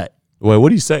 explain that. Wait,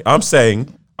 what are you saying? I'm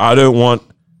saying I don't want,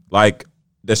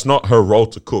 that's not her role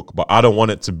to cook, but I don't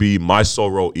want it to be my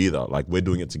sole role either. Like, we're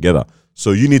doing it together.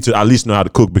 So you need to at least know how to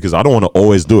cook because I don't want to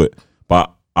always do it.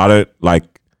 But I don't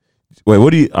wait,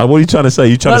 what are you trying to say?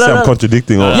 You trying to say I'm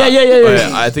contradicting? Or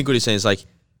Yeah. I think what he's saying is like,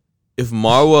 if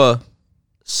Marwa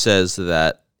says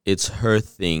that it's her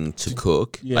thing to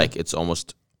cook, like it's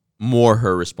almost more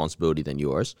her responsibility than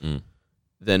yours,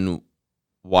 then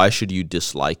why should you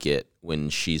dislike it when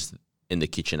she's in the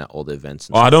kitchen at all the events?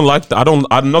 I don't like that.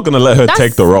 I'm not gonna let her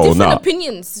take the role. Different now.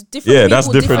 opinions. Different that's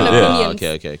people, different. Opinions.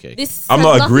 Okay. I'm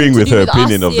not agreeing with her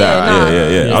opinion of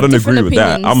that. Yeah. I don't agree with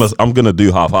that. Opinions. I'm gonna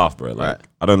do half, bro. Like Right.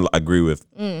 I don't agree with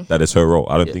that. It's her role.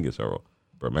 I don't think it's her role.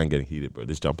 bro, man, getting heated, bro.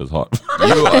 This jumper's hot.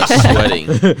 You are sweating.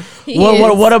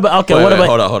 What about okay? Wait, what wait,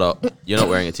 about hold up. You're not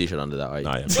wearing a t-shirt under that, are you?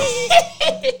 Nah,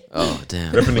 yeah. Oh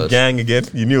damn. Repping the Close. gang again.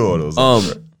 You knew all those.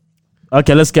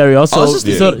 okay? Let's carry on. I was just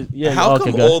thinking, how okay,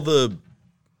 come go. all the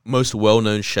most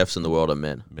well-known chefs in the world are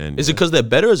men? Men, Is it because they're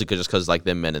better, or is it just because like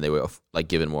they're men and they were like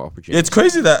given more opportunity? It's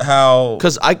crazy that how.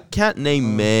 Because I can't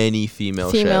name many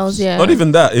female Females, chefs. yeah. Not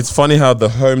even that. It's funny how the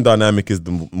home dynamic is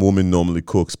the woman normally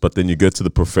cooks, but then you go to the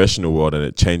professional world and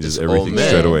it changes It's all everything men.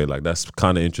 straight away. Like that's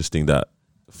kind of interesting. That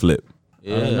flip.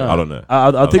 Yeah. I don't know.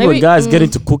 I think Maybe- when guys get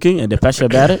into cooking and they're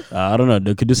passionate about it, I don't know,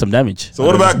 they could do some damage. So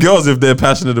what about girls if they're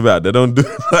passionate about it? They don't do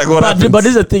like what happens? But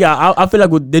this is the thing. I feel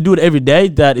like they do it every day.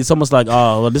 That it's almost like,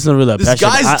 oh, well, this isn't really a This passion.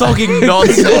 guy's talking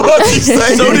nonsense. What's he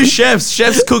saying? So do chefs.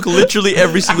 Chefs cook literally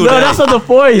every single No, day. that's not the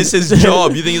point. It's his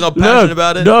job. You think he's not passionate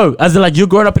about it? No, as in like you're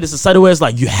growing up in a society where it's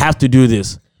like you have to do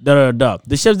this.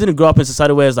 The chefs didn't grow up in a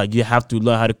society where it's like you have to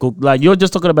learn how to cook. Like you're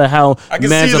just talking about how I can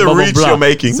men's see and the blah, blah, reach blah. you're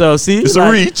making. So see, It's like,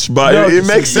 a reach, but no, it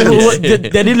makes sense. they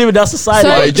didn't live in that society.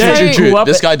 So- Wait, They True. grew up-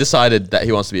 This guy decided that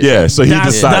he wants to be a Yeah, chef. so he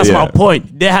decided. That's yeah. my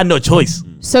point. They had no choice.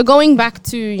 So going back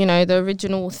to, you know, the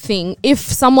original thing, if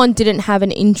someone didn't have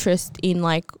an interest in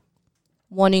like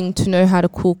wanting to know how to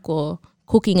cook or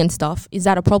cooking and stuff, is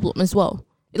that a problem as well?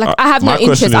 Like I have no My question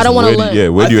interest. is, I don't want to where do- learn. Yeah,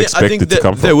 where do you I expect think it to that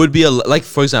come There from? would be like,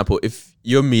 for example, if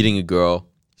you're meeting a girl,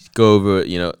 go over,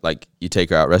 you know, like you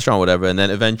take her out restaurant, whatever, and then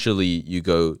eventually you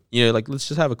go, you know, like let's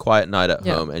just have a quiet night at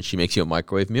Yeah. home, and she makes you a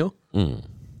microwave meal. Mm,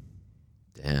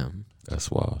 Damn, that's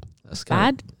wild. that's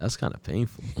Bad? That's kind of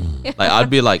painful. Like I'd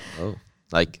be like, oh,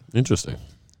 like Interesting.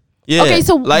 yeah. Okay,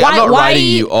 so like why- I'm not why- writing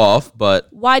you off, but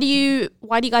Why do you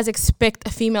guys expect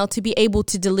a female to be able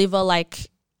to deliver like,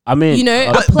 I mean, you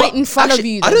know, But- a plate but in front of actually,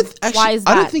 you? I then? don't actually. Why is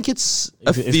I that? don't think it's a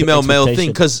If it's female male thing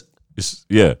expectation. because It's,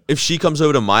 yeah, if she comes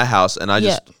over to my house and I Yeah.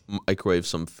 just microwave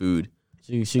some food,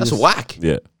 she that's just- whack.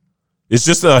 yeah. It's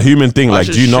just a human thing. I Like,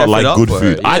 should do you chef not it like up good for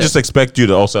food? her, I yeah. just expect you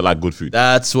to also like good food.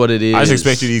 That's what it is. I just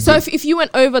expect you to eat So good. if you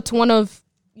went over to one of,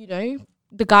 you know,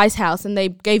 the guy's house and they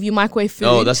gave you microwave food.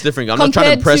 No, that's different. I'm not trying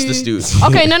to impress this dude.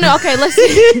 Okay, no, okay, let's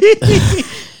see.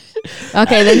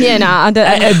 Okay, then yeah, nah, I don't.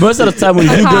 Hey, most of the time when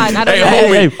you I do can't, I don't know.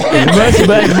 hey,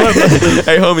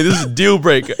 Hey, homie, this is a deal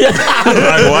breaker.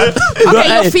 like what?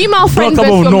 Okay, your female friend come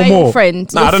versus over your no male more.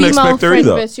 friend. Nah, I Your don't female expect her friend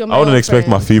either. versus your I wouldn't male expect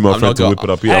my friend. female I'm friend not to go- whip it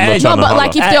up here. I'm Hey, not no, trying No, to but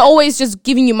like if holler. they're always just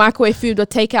giving you microwave food or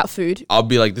takeout food. I'll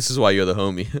be like, this is why you're the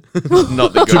homie,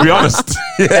 not the To girl. be honest,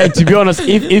 hey, to be honest,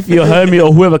 if your homie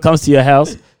or whoever comes to your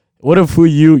house, whatever food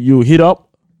you heat up,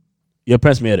 your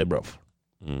parents made it, bro.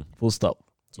 Full stop.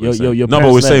 Your no, but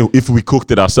parents we're made saying it. if we cooked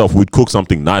it ourselves, we'd cook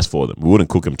something nice for them. We wouldn't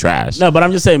cook them trash. No, but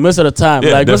I'm just saying most of the time,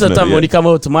 Yeah, like most of the time definitely, when yeah. you come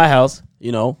over to my house,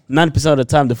 you know, 90% of the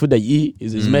time the food that you eat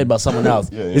is made by someone else.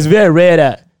 yeah. It's very rare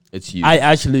that It's you. I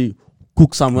actually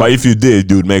cook something. But if you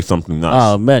did, you would make something nice.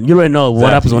 Oh man, you already know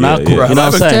what happens when I cook. yeah. You know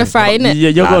what I'm saying? Stir fry, innit? Yeah,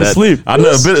 you're going to sleep. I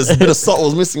know a bit of salt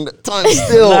was missing that time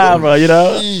still. Nah, bro, you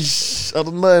know. I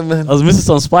don't know, man. I was missing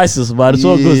some spices, but it's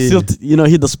all good. Yeah. Still, you know,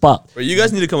 hit the spot. Bro, you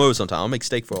guys need to come over sometime. I'll make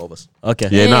steak for all of us. Okay.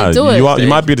 Yeah, Yeah, do nah, it. you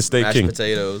might be the steak Mashed king.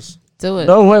 potatoes. Do it.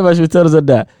 Don't worry about your potatoes at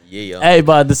that. Yeah. Hey,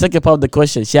 but the second part of the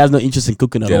question, she has no interest in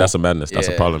cooking at Yeah, all. that's a madness. That's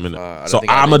a Yeah, problem, innit? I don't So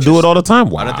think I have I'ma do interest. it all the time.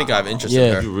 Wow. I don't think I have interest Yeah.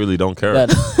 in her. You really don't care.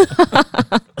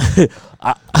 That-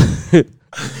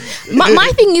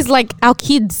 My thing is like our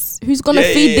kids. Who's gonna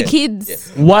Yeah, feed yeah, the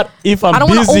kids? what if I'm I don't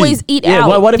busy? want to always eat yeah,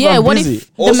 out. What if I'm what busy?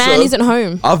 if the man Also- isn't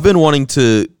home? I've been wanting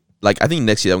to, like, I think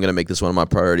next year I'm going to make this one of my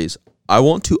priorities. I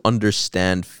want to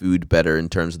understand food better in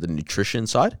terms of the nutrition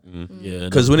side. Yeah,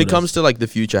 Because when it comes to, like, the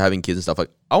future, having kids and stuff,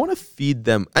 like, I want to feed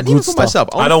them. And Good even for stuff. myself,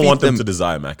 I don't feed want them to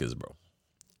desire Macca's, bro.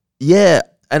 Yeah.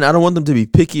 And I don't want them to be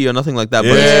picky or nothing like that.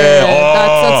 Yeah.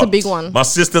 But That's a big one. My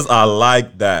sisters are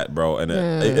like that, bro, and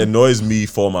it annoys me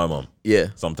for my mom yeah.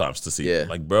 sometimes to see. Yeah.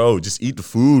 Like, bro, just eat the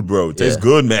food, bro. It tastes Yeah.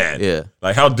 good, man. Yeah.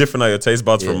 Like, how different are your taste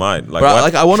buds from mine? Like, Bro, what?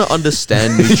 like, I want to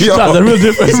understand nutrition. Yo, That's a real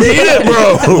difference. eat it,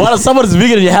 bro. What if someone's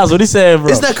bigger than your house? What are you saying,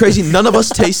 bro? Isn't that crazy? None of us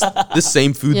taste the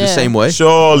same food the Yeah. same way.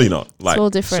 Surely not. Like, all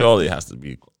different. surely it has to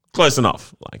be close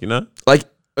enough. Like, you know? Like,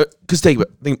 because think,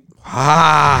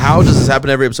 how does this happen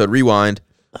every episode? Rewind.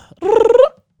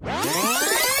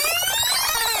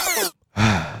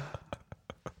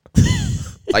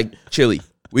 Like chili.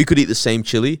 We could eat the same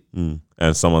chili.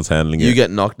 And someone's handling You it.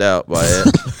 get knocked out by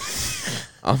it.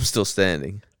 I'm still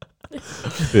standing. Yeah.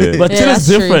 But Yeah, chili is that's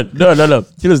true. different. No.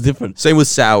 Chili is different. Same with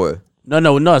sour. No.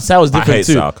 Sour is I different hate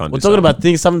too. sour, can't We're do talking sour. about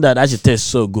things, something that actually tastes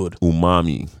so good.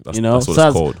 Umami. That's, You know, that's what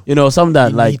sounds- it's called. You know, something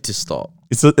that You like need to stop.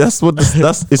 That's what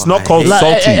that's. It's not called Like,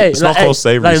 salty. hey, it's not like, called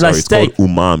savory. like sorry, it's steak. called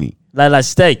umami. like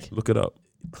steak, Look it up.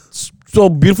 so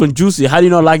beautiful and juicy. How do you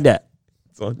not like that?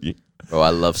 So, Bro, I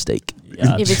love steak.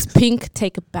 Yeah. If it's pink,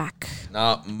 take it back.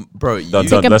 Nah, bro. You,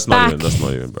 Take it That's not back. even. That's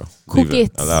not even, bro. Cook Leave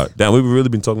it. Allow it. Damn, we've really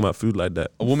been talking about food like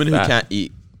that. a woman who Fat. can't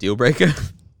eat, deal breaker.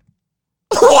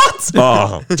 What?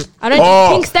 Oh. I don't Oh.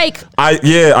 eat pink steak. I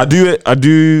do. I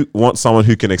do want someone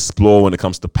who can explore when it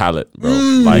comes to palate, bro.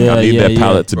 Like Yeah, I need yeah, their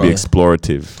palate to bro. be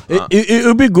explorative. It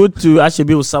would be good to actually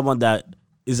be with someone that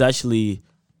is actually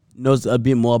knows a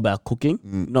bit more about cooking.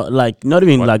 Not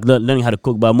even like learning how to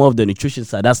cook, but more of the nutrition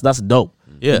side. That's dope.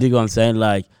 Yeah. You dig what I'm saying?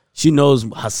 Like she knows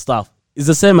her stuff. It's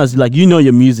the same as like you know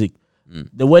your music.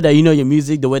 The way that you know your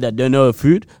music, the way that they know your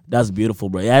food, that's beautiful,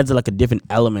 bro. It adds like a different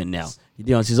element now. You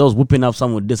know, she's always whipping up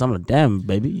something with this. I'm like, damn,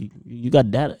 baby, you got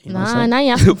that. You know what I'm Nah, saying? now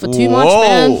you're asking for too much,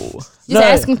 man. Just No.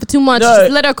 asking for too much. No.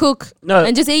 Just let her cook No.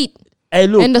 and just eat. Hey,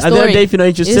 look, End at of the end of the story. day, if you're not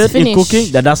interested in finished.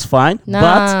 cooking, that's fine.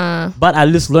 Nah. But at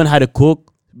least learn how to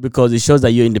cook because it shows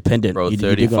that you're independent. Bro, You dig what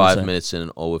I'm 35 saying? minutes in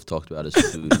and all we've talked about is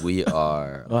food. We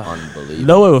are unbelievable.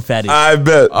 No way we're fatty. I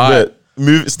bet. All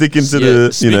right. Stick into Yeah,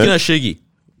 the. speaking You know. of Shiggy,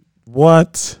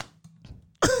 What?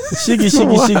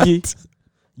 Shiggy.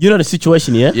 You know the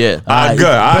situation, yeah? yeah. Good.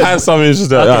 I had something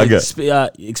interesting. Okay,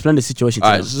 Good. explain the situation to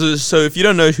All right, them. so if you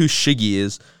don't know who Shiggy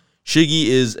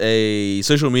is a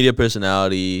social media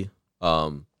personality,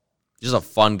 just a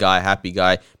fun guy, happy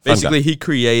guy. Basically, he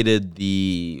created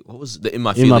the In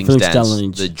My Feelings dance,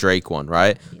 challenge. the Drake one,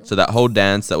 right? So that whole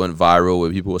dance that went viral where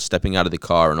people were stepping out of the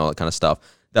car and all that kind of stuff,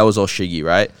 that was all Shiggy,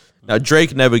 right? Now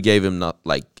Drake never gave him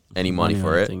any money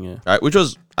for it, anything, yeah. right? Which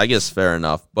was, I guess, fair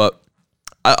enough. But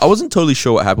I wasn't totally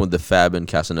sure what happened with the Fab and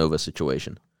Casanova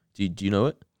situation. Do you know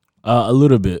it? A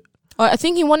little bit. I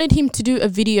think he wanted him to do a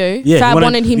video. Yeah, Fab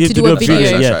wanted him to do a video.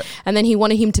 That's yeah. right. And then he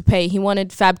wanted him to pay. He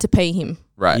wanted Fab to pay him.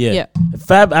 Right. Yeah. Yeah.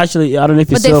 Fab actually, I don't know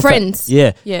if you But saw they're Fab- friends.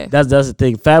 Yeah. Yeah. That's the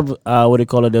thing. Fab, what do you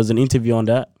call it? There was an interview on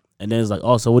that. And then it's like,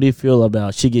 oh, so what do you feel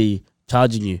about Shiggy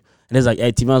charging you? And it's like,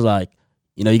 hey, Timon's like,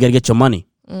 you know, you got to get your money.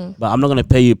 But I'm not going to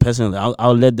pay you personally.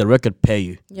 I'll let the record pay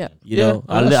you. Yeah. You know,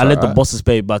 I'll let the bosses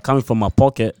pay. But coming from my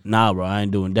pocket, nah, bro, I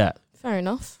ain't doing that. Fair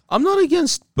enough. I'm not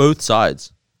against both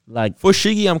sides. Like, For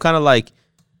Shiggy, I'm kind of like,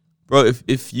 bro,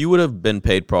 if you would have been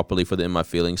paid properly for the In My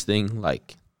Feelings thing,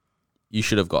 like, you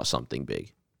should have got something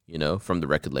big, you know, from the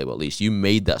record label at least. You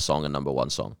made that song a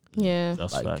 #1 song. Yeah.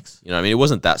 that's Like, facts. you know what I mean? It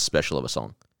wasn't that special of a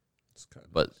song.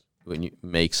 But when you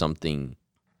make something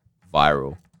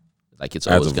viral, like, it's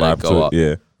Adds always a going vibe to go to up, it.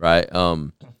 Yeah. right?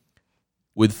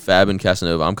 With Fab and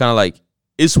Casanova, I'm kind of like,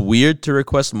 it's weird to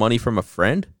request money from a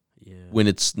friend Yeah. when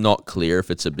it's not clear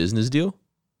if it's a business deal.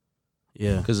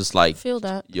 Yeah. Because it's like, Feel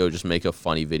that. yo, just make a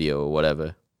funny video or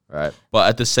whatever, right? But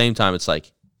at the same time, it's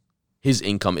like his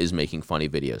income is making funny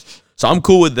videos. So I'm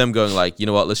cool with them going like, you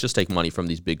know what, let's just take money from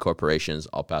these big corporations.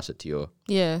 I'll pass it to your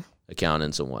Yeah.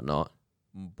 accountants and whatnot.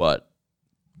 But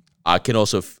I can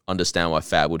also understand why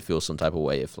Fab would feel some type of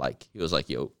way if like he was like,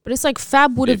 yo, But it's like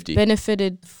Fab would have 50.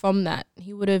 benefited from that.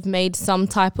 He would have made some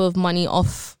type of money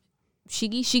off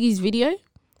Shiggy's video.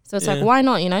 So it's like, Yeah. why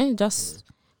not, you know, just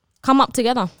come up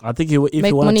together. I think if Make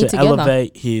he wanted money to together.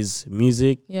 elevate his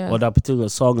music Yeah. or that particular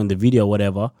song in the video,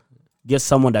 whatever, get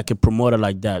someone that can promote it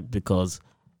like that because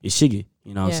it's Shiggy.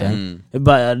 You know what Yeah. I'm saying?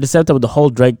 But at the same time, with the whole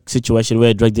Drake situation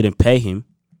where Drake didn't pay him,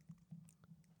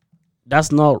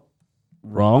 that's not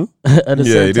wrong. At the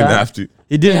Yeah, same he didn't time. have to.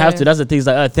 He didn't have Yeah. to. That's the thing. It's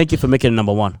like, thank you for making it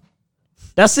 #1.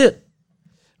 That's it.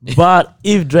 But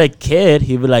if Drake cared,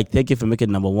 he'd be like, thank you for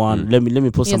making it #1. Let me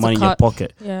put He some has a money in your cut.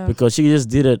 pocket. Yeah. Because she just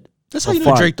did it. that's for how you know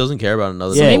fun. Drake doesn't care about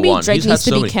another Yeah. number Maybe one. Drake He's needs had to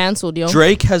so be many- cancelled, yo.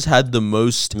 Drake has had the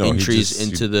most No, he entries just-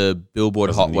 into the Billboard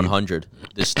doesn't Hot need- 100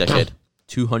 this decade.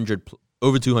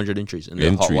 Over 200 entries in the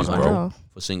Hot Entries, 100 bro. Wow.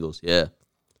 for singles. Yeah,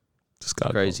 This guy,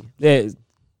 crazy. Yeah,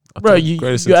 I'll bro, tell you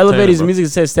greatest elevate his entertainer, bro. music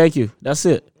and says thank you. That's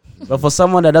it. But for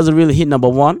someone that doesn't really hit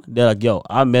 #1, they're like, yo,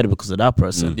 I made it because of that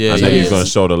person. Yeah, and then yeah, he's yeah. gonna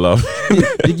show the love.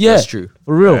 Yeah, That's true.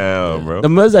 for real. Damn, bro. The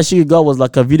most that she got was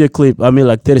like a video clip. I mean,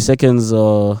 like 30 seconds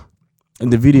in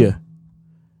the video.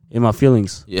 In My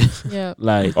Feelings. Yeah, Yeah.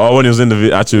 Like, Oh, when he was in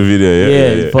the actual video,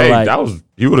 yeah. Yeah, for Hey, like- that was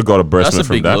he would have got a breast That's a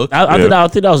from big that. look. I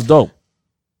think that was dope.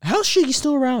 how's Shiggy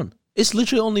still around? It's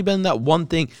literally only been that one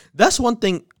thing. That's one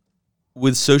thing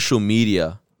with social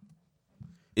media.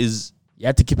 Is You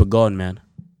had to keep it going, man.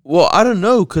 well, I don't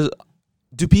know, because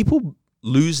do people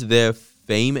lose their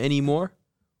fame anymore,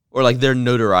 or like their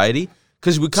notoriety?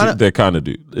 Because we kind of They kind of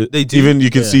do. They do? Even you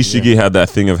can Yeah, see Shiggy had that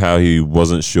thing of how he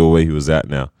wasn't sure where he was at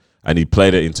now. And he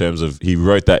played it in terms of, he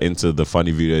wrote that into the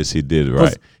funny videos he did,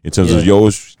 right? In terms of, yo,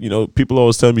 you know, people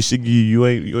always tell me, Shiggy, you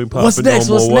ain't popping What's next?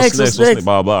 no more. What's next?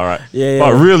 Blah, blah, right? Yeah,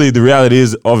 But yeah. really, the reality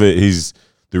of it is,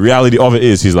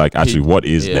 he's like, actually, what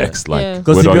is Yeah. next? Like, Yeah.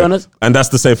 'Cause we're to be not- honest- and that's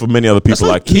the same for many other people.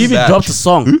 like Like, He even Zach. dropped a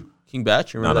song. King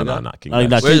Batch. No, Remember that guy? no. King Like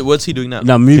Batch. that. What's he doing now?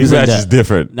 No, King movies like Batch that. is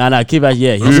different. Nah, King Batch,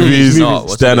 yeah. Movies, not.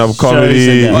 What's stand-up his- comedy,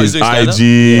 shows and that. his Oh, he's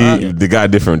doing IG. stand-up? The guy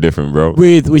different, bro.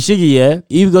 With Shiggy, yeah,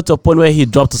 he got to a point where he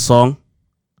dropped a song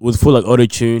with full like auto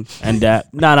tune and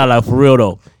that. Nah, like for real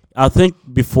though. I think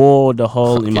before the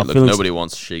whole Okay, in my look, feelings, nobody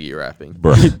wants Shiggy rapping.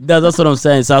 Bro. that's what I'm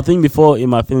saying. So I think before in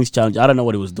my feelings challenge, I don't know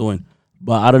what he was doing,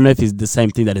 but I don't know if it's the same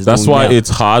thing that he's That's doing why now. it's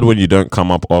hard when you don't come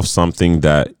up off something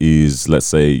that is, let's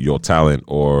say, your talent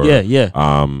or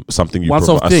something you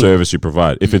One-off a thing. service you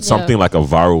provide. If it's Yeah. something like a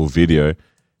viral video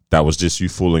that was just you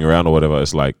fooling around or whatever,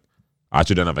 it's like I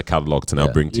actually don't have a catalog to now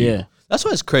Yeah. bring to you. yeah. That's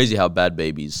why it's crazy how Bad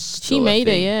Baby's still She a made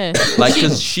it, thing. yeah. Like,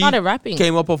 because she started rapping.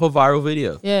 came up off a viral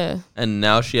video, Yeah. and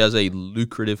now she has a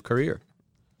lucrative career.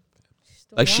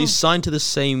 Like, she's signed to the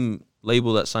same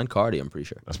label that signed Cardi, I'm pretty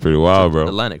sure. That's pretty wild, bro.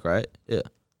 Atlantic, right? Yeah.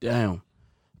 Damn.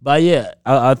 But yeah,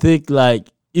 I think like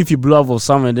if you blow up or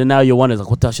something, then now you're wondering like,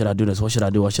 what else should I do? What should I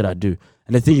do? What should I do?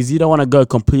 And the thing is, you don't want to go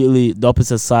completely the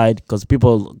opposite side because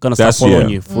people are gonna start That's- following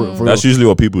yeah. you. For That's real. usually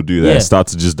what people do. They Yeah. start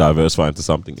to just diversify into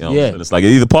something else. Yeah. And it's like it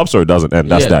either pops or it doesn't. And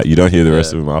that's Yeah. that. You don't hear the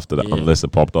rest Yeah. of them after that Yeah. unless it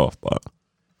popped off. But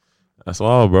that's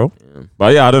wild, bro. Yeah.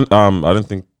 But yeah, I don't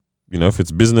think, if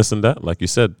it's business and that, like you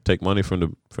said, take money from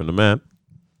the man.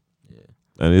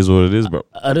 And it is what it is, bro.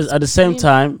 At the same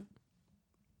time,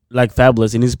 like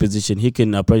Fabulous in his position, he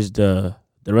can approach the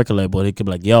record label. He can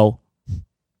be like, "Yo,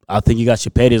 I think you guys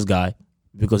should pay this guy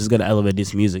because he's gonna elevate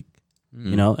this music."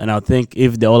 You know, and I think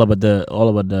if they're all about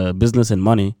the business and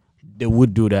money, they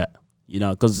would do that. You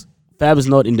know, because Fab is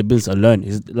not in the business alone.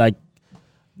 He's like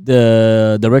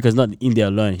the record is not in there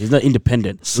alone. He's not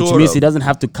independent, which Sort means of. he doesn't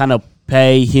have to kind of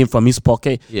pay him from his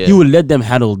pocket. Yeah. He will let them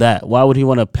handle that. Why would he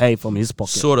want to pay from his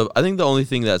pocket? Sort of. I think the only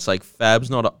thing that's like Fab's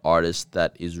not an artist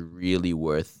that is really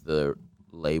worth the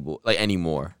label like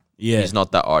anymore. Yeah. He's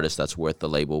not that artist that's worth the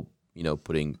label,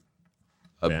 putting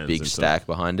a Bands big into stack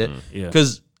behind it. Yeah.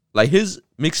 Because like his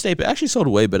mixtape, it actually sold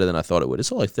way better than I thought it would. It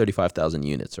sold like 35,000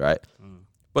 units, right?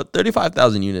 But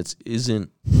 35,000 units isn't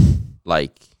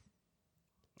like,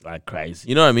 Like crazy.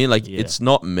 you know what I mean? Like Yeah. it's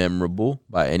not memorable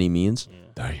by any means.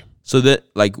 Damn. So that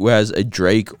like whereas a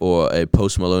Drake or a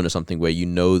Post Malone or something where you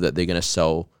know that they're gonna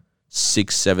sell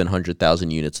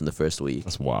 600,000-700,000 units in the first week,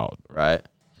 That's wild. right?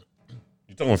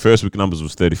 You're talking first week numbers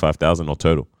was 35,000 or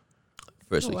total.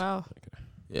 First Oh, week, wow.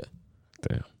 yeah.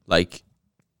 Damn. Like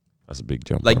That's a big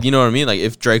jump. you know what I mean? Like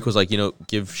if Drake was like,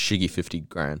 give Shiggy 50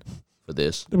 grand for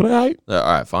this, bro. Like, all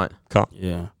right, fine.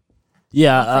 Yeah.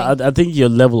 Yeah, I think your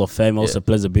level of fame also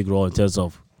plays a big role in terms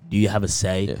of do you have a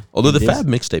say? Yeah. Although in the this? Fab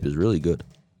mixtape is really good.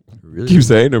 Really keep good.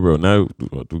 saying it, bro. Now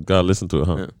we gotta listen to it,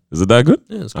 huh? Yeah. Is it that good?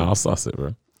 Yeah, it's good. I'll sauce it,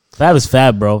 bro. Fab is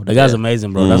Fab, bro. The guy's Yeah.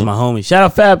 amazing, bro. That's my homie. Shout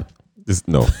out Fab.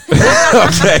 No.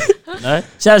 Okay. Right?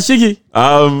 Shout out Shiggy.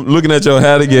 Looking at your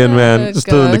hat again, man. Oh, Just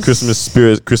still in the gosh. Christmas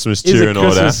spirit, Christmas It's cheer a and all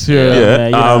that. Christmas cheer, Yeah. man,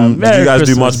 you know. Did Merry you guys do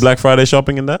Christmas. much Black Friday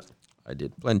shopping in that? I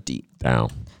did plenty. Down.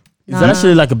 Is that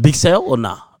actually like a big sale or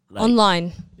not? Like,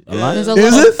 Online. online? There's a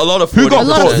Is lot. it? A lot of Who 40%. got A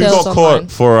lot caught? of Who sales got online.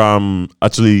 caught for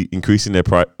actually increasing their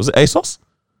price? Was it ASOS?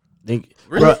 Think,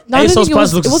 Really? bro, No, I don't ASOS think it price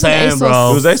was- looks it the wasn't same, ASOS.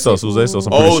 bro. It was ASOS. It was ASOS.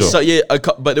 I'm pretty Oh, sure. so yeah,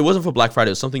 but it wasn't for Black Friday.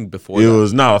 It was something before It that.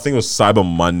 was I think it was Cyber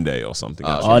Monday or something. Oh,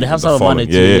 actually. Oh, they have The Cyber following-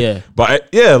 Monday too, yeah.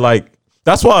 But like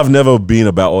that's why I've never been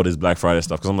about all this Black Friday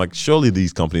stuff because I'm like, surely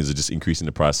these companies are just increasing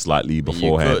the price slightly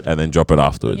beforehand could. and then drop it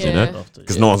afterwards, you Yeah. know?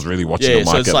 Because no one's really watching Yeah, the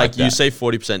so market it's like you that. say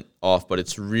 40% off, but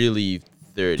it's really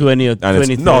 30. 20 or And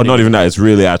 20, it's, no, 30. not even that. It's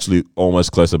really actually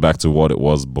almost closer back to what it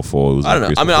was before. It was I don't know.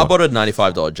 increased I mean, I before. bought a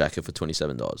 $95 jacket for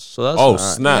 $27. So that's Oh, alright.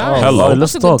 snap. Nice. Hello. Oh, let's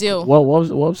That's a good talk. deal.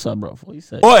 What's up, bro? What you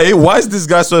say? Wait, why is this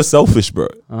guy so selfish, bro?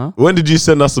 Huh? When did you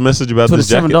send us a message about this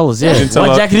jacket? $27, yeah. You didn't tell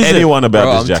What jacket is it? anyone about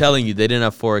Bro, this I'm jacket. telling you, they didn't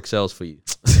have 4XLs for you.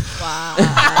 Wow.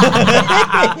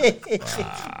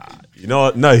 You know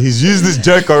what? No, he's used this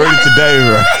joke already today,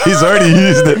 bro. He's already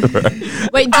used it, bro.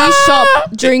 Wait, do you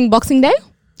shop during Boxing Day?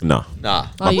 No. Nah.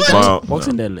 Oh, you don't. Well,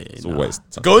 Boxing no. Day. It's a waste. of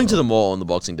time. Going to the mall on the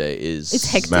Boxing Day is It's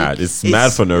hectic. mad. It's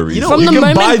mad for no reason. know, From you the can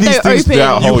moment buy these they're things open,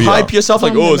 throughout you whole You year. hype yourself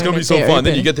like, From the oh, it's gonna be moment so they're fun.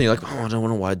 Then you open. get there, you're like, oh, I don't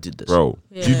know why I did this. Bro,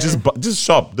 you Yeah. just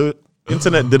shop. The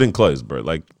internet didn't close, bro.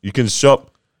 Like you can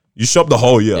shop. You shop the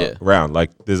whole year Yeah. round.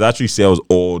 Like there's actually sales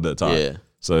all the time. Yeah.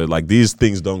 So like these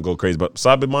things don't go crazy. But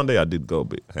Cyber Monday, I did go a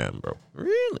bit ham, bro.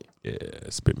 Really? Yeah,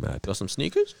 it's a bit mad. Got some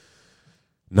sneakers?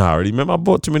 Nah, I already remember I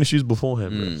bought too many shoes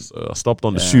beforehand, bro. So I stopped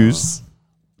on the shoes.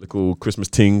 Little Christmas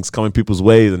things coming people's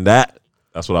ways and that.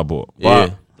 That's what I bought.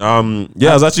 Yeah. But,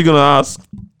 I was actually gonna ask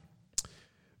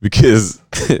because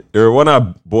when I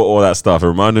bought all that stuff, it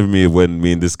reminded me of when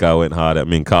me and this guy went hard at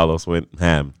me and Carlos went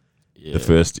ham. The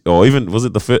first, or even was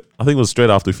it the first? I think it was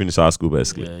straight after we finished high school,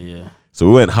 basically. Yeah. So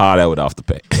we went hard out with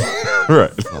Afterpay,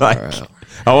 right? Like,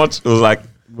 how much? It was like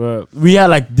Bro, we had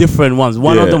like different ones.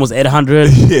 One of them was 800.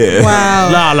 Yeah. Wow.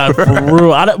 Nah, like for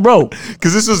real, bro.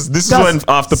 Because this is That's- when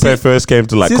Afterpay first came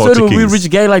to like Since Culture when were we Kings. rich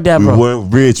gay like that, We bro?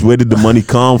 weren't rich. Where did the money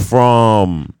come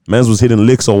from? Mans was hitting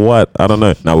licks or what? I don't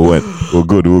know. No, we weren't. We were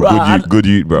good. We were Bro, good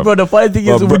youth, bro. Bro, the funny thing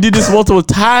is, Bro, we did this multiple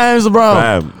times, bro.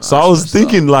 Bam. So I was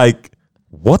thinking, like,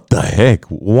 what the heck?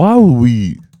 Why would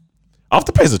we?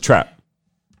 Afterpay is a trap.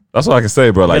 That's what I can say,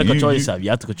 bro. You Like, gotta control yourself. You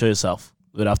have to control yourself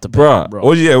with Afterpay, bro. bro.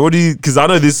 What do you? Because I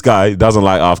know this guy doesn't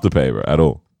like Afterpay, bro, at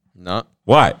all. No,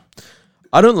 Why?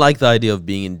 I don't like the idea of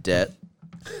being in debt,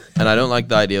 and I don't like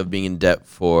the idea of being in debt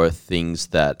for things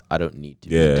that I don't need to.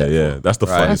 be in debt Yeah. for. That's the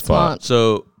Right. funniest That's part. smart.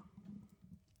 So,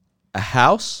 a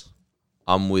house,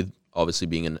 I'm with obviously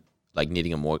being in like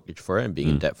needing a mortgage for it and being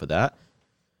in debt for that.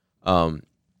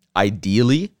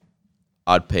 Ideally,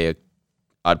 I'd pay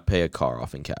a car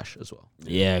off in cash as well.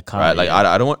 Yeah, Right? Like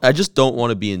I just don't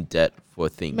want to be in debt for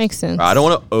things. Makes sense. Right? I don't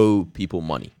want to owe people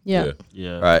money. Yeah.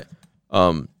 yeah. Right?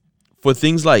 For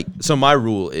things like, so my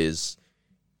rule is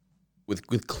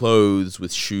with clothes,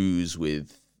 with shoes,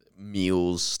 with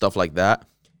meals, stuff like that.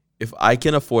 If I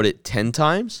can afford it 10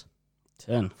 times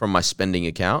 10. from my spending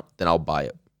account, then I'll buy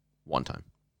it one time.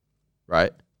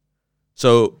 Right?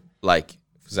 So, like,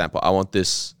 for example, I want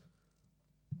this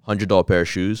 $100 pair of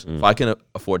shoes. If I can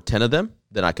afford 10 of them,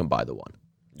 then I can buy the one.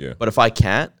 Yeah. But if I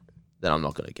can't, then I'm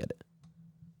not going to get it.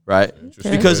 Right?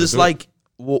 Okay. Because it's like,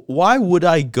 why would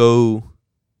I go?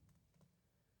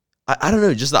 I don't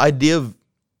know. Just the idea of,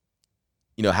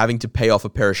 having to pay off a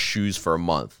pair of shoes for a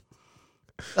month.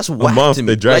 That's whack month, to me.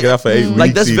 they drag it out for 8 weeks.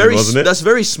 Like that's even, very wasn't it? that's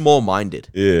very small minded.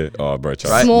 Yeah. Oh, bro. Right?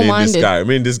 Right? Small-minded.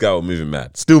 Me and this guy were moving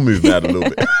mad. Still moving mad a little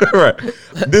bit. Right.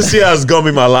 This year has gonna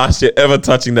be my last year ever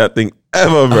touching that thing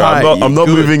ever, bro. I'm not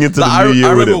moving into the new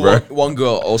year with it, bro. One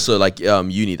girl also like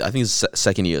uni. I think it's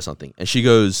second year or something, and she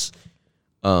goes,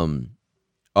 "Oh,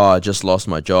 I just lost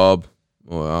my job.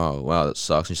 Oh, wow, that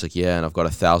sucks." And she's like, "Yeah, and I've got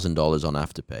 $1,000 on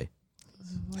Afterpay,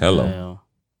 Hello. Yeah.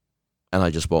 and I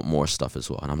just bought more stuff as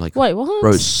well." And I'm like, Wait, what?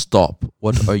 "Bro, stop!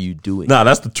 What are you doing?" Nah,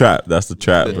 that's the trap. That's the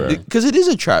trap, bro. Because it is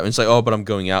a trap. And it's like, "Oh, but I'm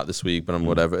going out this week, but I'm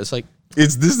whatever." It's like,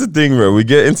 This is the thing, bro. We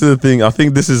get into the thing. I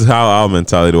think this is how our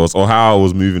mentality was, or how I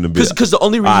was moving a bit. because the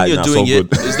only reason Alright, you're nah, doing so it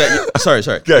good. is that sorry,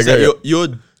 Go, is that go. you're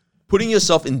putting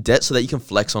yourself in debt so that you can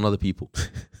flex on other people.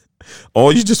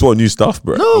 Or you just want new stuff,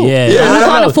 bro. No, Yeah. You I don't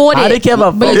can't know. afford I it. didn't care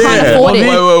about But you can't Yeah. afford Wait,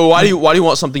 it. why do you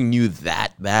want something new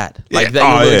that bad? Like that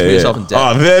you're willing to put yourself in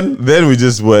debt. Then we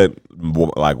just went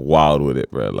like wild with it,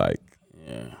 bro. Like,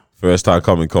 first time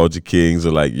coming Culture Kings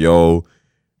were like, yo,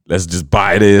 let's just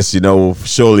buy this. We'll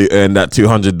surely earn that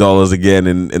 $200 again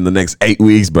in the next 8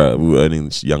 weeks, bro. We were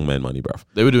earning young man money, bro.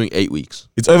 They were doing 8 weeks.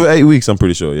 It's over 8 weeks, I'm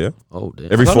pretty sure. Yeah, Oh,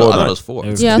 damn. Every I thought fortnight. it was 4. Yeah,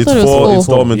 I it's thought it was 4 4.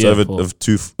 installments Yeah, over 4. of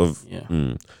two of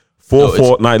Yeah. 4 No, it's-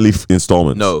 fortnightly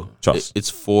installments. No, trust. it's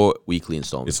 4 weekly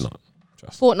installments. It's not.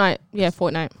 Trust. Fortnight. Yeah,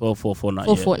 fortnight. Four Four fortnight.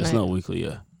 Yeah. It's fortnight. not weekly,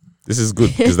 yeah. This is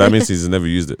good because that means he's never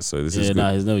used it. So this is Yeah, good.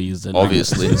 nah, he's never used it.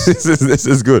 Obviously. this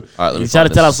is good. All right, let me You try to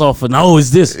find tell this. us off, no, it's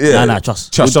this. Yeah. Nah,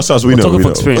 trust. Trust. We We're know. talking We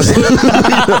from know. experience.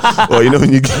 Well,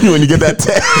 when you get that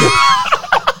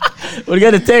text, We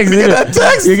get the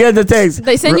text. You get the text.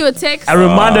 They send you a text. A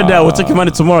reminder that we'll take your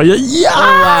money tomorrow.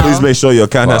 Yeah. please make sure your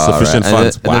account has All right, sufficient and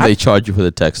funds. then they charge you for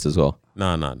the text as well.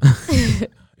 No.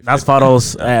 That's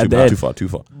photos at the Too end.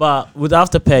 far. But with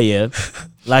Afterpay, yeah,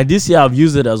 like this year I've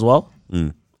used it as well.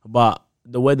 But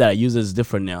the way that I use it is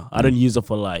different now. I don't use it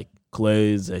for like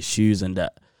clothes and shoes and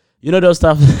that. You know those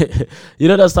stuff.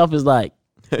 That stuff is like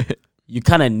you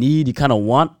kind of need, you kind of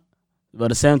want, but at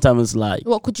the same time it's like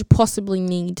What could you possibly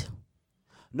need?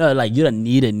 no, like you don't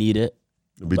need it.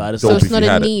 It'd be But it's- So dope it's if not you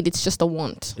a had it. need, it's just a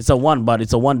want. It's a one, but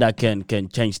it's a one that can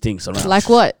change things around. Like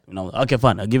what? Okay,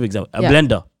 fine. I'll give you an example. A Yeah.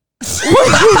 blender.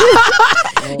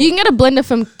 You can get a blender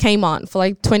from Kmart for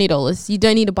like $20. You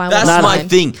don't need to buy one That's online. my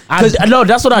thing. No,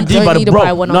 that's what I did, don't but need to bro,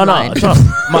 buy one no, online. trust.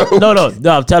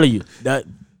 No, I'm telling you that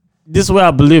this is where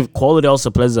I believe quality also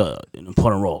plays an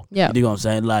important role. Yeah. You know what I'm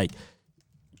saying? Like,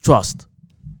 trust.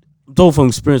 Told from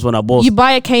experience when I bought. You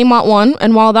buy a Kmart one,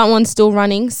 and while that one's still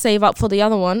running, save up for the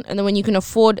other one, and then when you can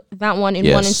afford that one in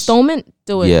one Yes. installment,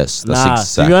 do it. Yes, that's Nah,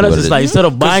 exactly to be honest, what it's it like is. instead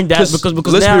of buying that 'Cause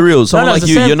because let's now- be real. No, Someone it's like the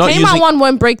you, same- you're not Kmart using one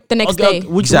won't break the next day.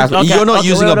 Exactly. You're not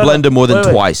using a blender more than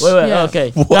twice. Wait, Yeah.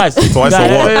 okay, guys, Twice guys,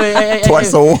 a what? wait,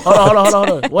 Twice a what? Hold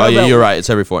on. Oh yeah, you're right. It's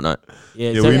every fortnight.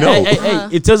 Yeah, Yeah, so- we know. Hey,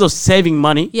 in terms of saving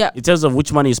money, Yeah. in terms of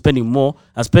which money you're spending more,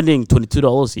 I'm spending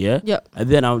 $22, yeah? Yeah. And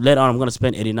then later on, I'm going to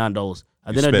spend $89.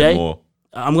 At the end of the spend day, more.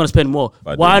 I'm going to spend more.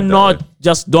 By Why doing it that not way.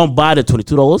 just don't buy the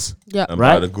 $22, Yeah. And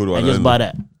buy right? the good one And just only. buy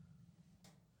that.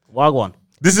 Wagwan.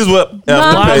 This is what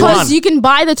Nah, Afterpay. because you can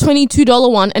buy the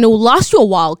 $22 one and it will last you a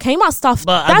while. Kmart stuff,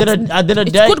 But I did a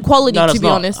it's day. good quality, No, to it's be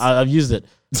not. honest. I've used it.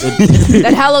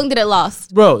 And how long did it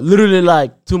last? Bro, literally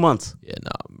like 2 months. Yeah,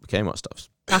 no, Kmart stuffs.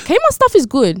 Now, Kmart stuff is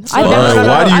good.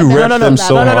 Why do you rep them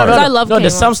so hard? I love No,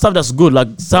 there's Kmart. some stuff that's good. Like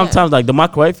sometimes, like the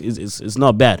microwave is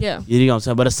not bad. Yeah. You know what I'm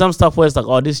saying? But there's some stuff where it's like,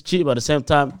 oh, this is cheap, but at the same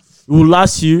time, it will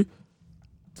last you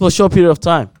for a short period of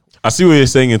time. I see what you're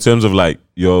saying in terms of like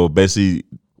you're basically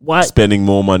Why? spending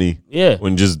more money Yeah.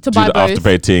 when you just To do buy the both.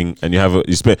 Afterpay thing and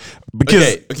you spend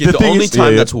because Okay, the thing only is-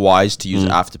 time yeah, that's wise to use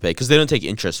Afterpay because they don't take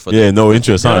interest for yeah, no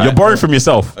interest. Huh? Right. You're borrowing from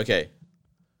yourself. Okay,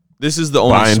 this is the But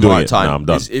I only ain't doing smart it. Nah, I'm time.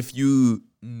 done. Is if you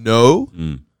know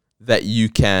Mm. that you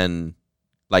can,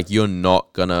 like, you're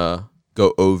not gonna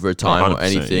go overtime or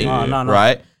 100%, anything, yeah, yeah. No.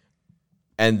 right?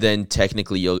 And then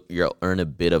technically you'll earn a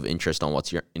bit of interest on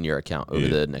what's in your account over Yeah.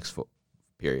 the next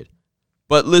period.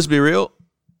 But let's be real,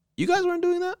 you guys weren't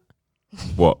doing that.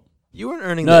 What? You weren't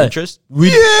earning No. the interest.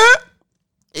 Yeah.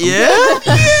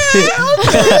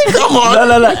 Come on.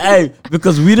 No. Hey,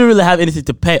 because we didn't really have anything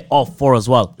to pay off for as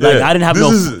well. Like Yeah, I didn't have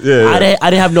this no. is- I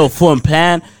didn't have no phone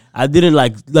plan. I didn't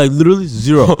like literally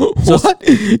zero. So What?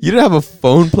 You didn't have a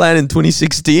phone plan in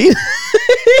 2016?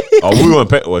 Oh, we weren't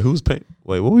paying. Wait, who's paying?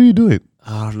 Wait, what were you doing?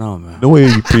 I don't know, man. No way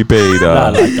you prepaid. Nah,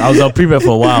 like, I was on prepaid for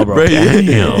a while, bro.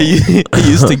 he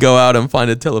used to go out and find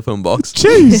a telephone box.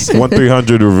 Jeez, 1-300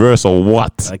 reverse or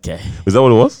what? Okay. Is that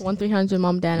what it was? 1-300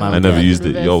 mom, dad. I I and never dad used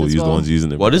it. reverse Yo, as use the well. ones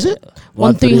using it. What is it?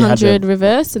 1-300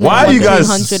 reverse. And Why are then you guys?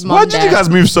 1-300 Why mom, did you dad. guys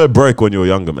move so broke when you were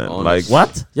younger, man? Oh, Like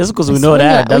What? Just because we It's know when that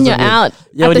you're- when doesn't you're mean- out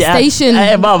Yeah, at when the you're out- station.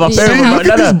 Hey, mama, you pay know. look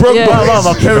at this broke Yeah.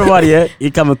 box. Pay everybody, yeah.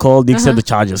 You come and call, they accept the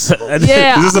charges. And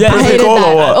Yeah, Is this a I prison hated call or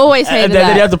that. what? I always hated and then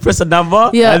that. you have to press a number.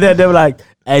 Yeah. And then they were like,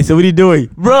 hey, so what are you doing?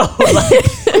 Bro, like,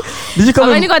 did you come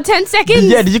I've and, only got 10 seconds.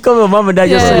 yeah, did you come with mom and dad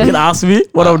just so you Yeah. can ask me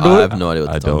what I'm I doing? have no idea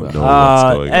what I to talk don't about. know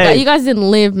what's going on. hey, Like, you guys didn't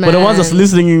live, man. for the ones that's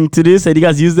listening to this and you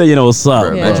guys use that, you know what's up.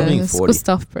 Bro, Yeah, Imagine being it's 40. good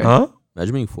stuff, bro. Huh?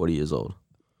 Imagine being 40 years old.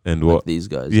 And Like what? these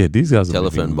guys. Yeah, these guys are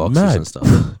Telephone moving boxes mad. and stuff.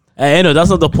 Hey, no, that's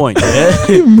not the point. Yeah,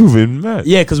 You're moving mad.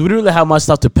 yeah, because we don't really have much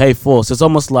stuff to pay for. So it's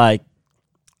almost like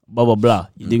blah, blah, blah.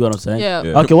 You dig what I'm saying? Yeah.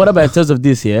 Yeah. Okay, what about in terms of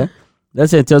this here?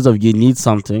 Let's say in terms of you need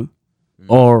something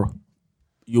or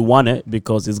you want it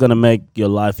because it's gonna make your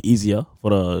life easier for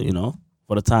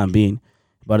the time being.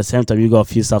 But at the same time you got a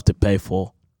few stuff to pay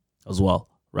for as well,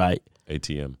 right?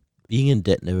 ATM. Being in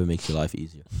debt never makes your life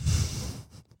easier.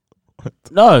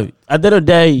 No, at the end of the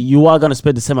day, you are gonna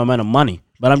spend the same amount of money.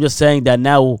 But I'm just saying that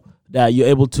now that you're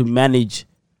able to manage,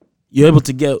 you're able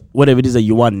to get whatever it is that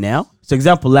you want now. So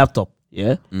example, laptop.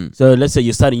 Yeah. So let's say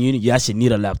you're starting uni, you actually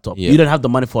need a laptop. Yeah. You don't have the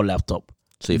money for a laptop.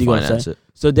 So you dig what I'm finance saying? it.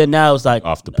 So then now it's like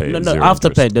Afterpay No, is no, zero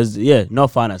afterpay. interest. There's no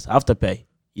finance. Afterpay.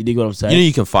 You dig what I'm saying? You know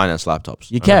you can finance laptops.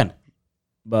 You can,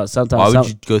 but sometimes Why would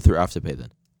you go through Afterpay then?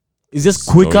 it's just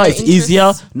So quicker. much It's interest.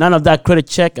 easier. None of that credit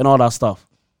check and all that stuff.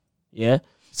 Yeah.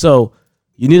 So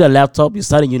you need a laptop. You're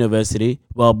starting university.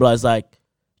 Blah blah. It's like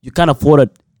you can't afford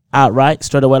it outright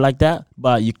straight away like that,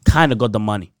 but you kind of got the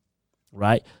money,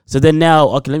 right? So then now,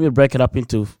 okay, let me break it up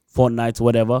into fortnights,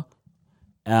 whatever.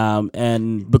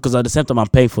 And because at the same time I'm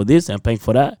paying for this and paying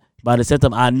for that, but at the same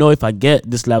time I know if I get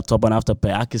this laptop and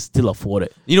Afterpay, I can still afford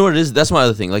it. You know what it is? That's my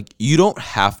other thing. Like, you don't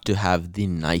have to have the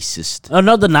nicest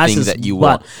Not the thing nicest that you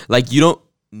but want. Like, you don't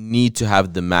need to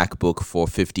have the MacBook for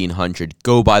 $1,500.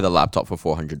 Go buy the laptop for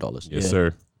 $400. Yes, Yeah.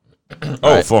 sir.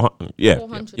 Oh, Right. 400. Yeah.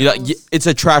 $400. You're like, it's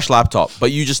a trash laptop,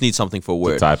 but you just need something for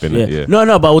Word. Type in Yeah. it. Yeah.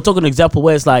 No, but we're talking an example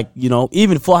where it's like,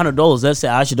 even $400, let's say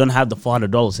I actually don't have the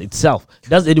 $400 itself.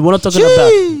 We're not talking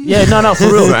about. Yeah, no, for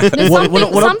real. There's We're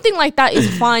not- something like that is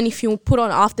fine if you put on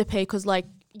Afterpay because like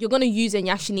you're gonna use it and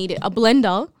you actually need it. A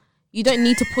blender, you don't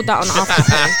need to put that on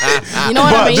Afterpay. You know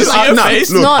what I mean? Like,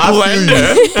 it's not.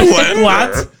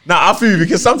 What? Nah, I feel you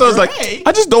because sometimes like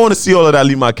I just don't want to see all of that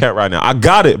leave my cat right now. I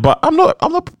got it, but I'm not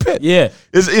prepared. Yeah.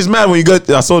 It's mad when you go.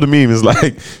 I saw the meme. It's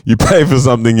like you pay for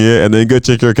something here and then you go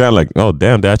check your account. Like, oh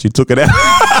damn, they actually took it out,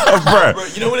 bro. Bro,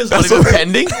 you know when it's not even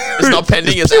pending? It's not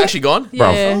pending, it's actually gone?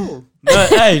 Yeah.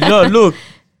 No, look.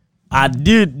 I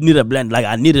did need a blender. Like,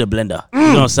 I needed a blender. You know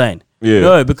what I'm saying? Yeah.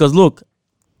 No, because look,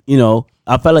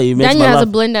 I felt like it makes Daniel my has a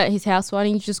life. blender at his house. Why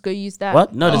don't you just go use that?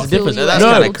 What? No, there's a difference. So that's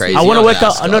No, kind of crazy. I want to You wake don't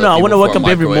up. ask No, other I want to people wake for a up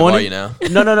every microwave, are morning. you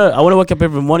now? No. I want to wake up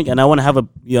every morning and I want to have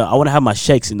I want to have my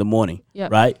shakes in the morning.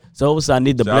 Yep. Right. So obviously I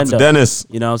need the Shout out to blender. Dennis.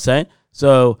 You know what I'm saying?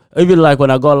 So even like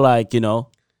when I got like,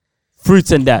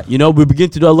 fruits and that, we begin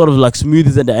to do a lot of like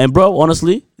smoothies and that. And bro,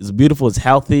 honestly, it's beautiful, it's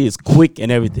healthy, it's quick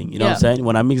and everything. You know what I'm Yeah. saying?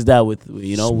 When I mix that with,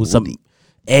 with some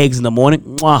eggs in the morning,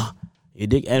 mwah, you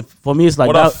dig? And for me, it's like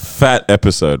What a that. fat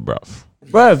episode, bro.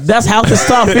 Bro, that's healthy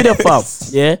stuff, fam.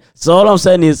 Yeah. So all I'm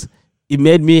saying is, it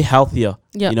made me healthier.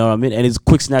 Yeah. You know what I mean? And it's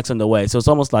quick snacks on the way. So it's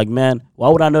almost like, man, why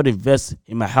would I not invest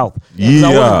in my health? 'Cause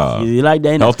Yeah. you like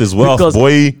that? Health is wealth, Because-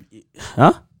 boy.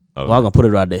 Huh? Oh. Well, I'm gonna put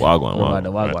it right there. Wagwan, Right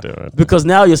there, right there, right there. Because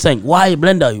now you're saying, why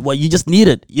blender? Well, you just need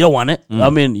it. You don't want it. I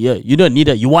mean, yeah, you don't need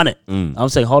it. You want it. I'm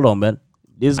saying, hold on, man.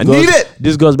 I need it.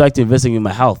 This goes back to investing in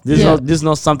my health. This is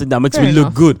not something that makes Fair me look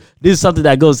enough. good. This is something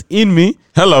that goes in me.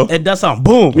 Hello. And that's on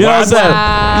boom. You know what I'm saying?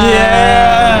 Wow.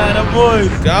 Yeah, the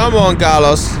boys. Come on,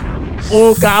 Carlos.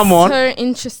 Oh, come on. So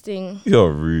interesting.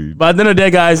 You're rude. But at the end of the day,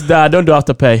 guys, don't do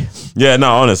afterpay. Yeah, no,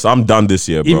 honest. I'm done this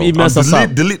year, bro. It messed us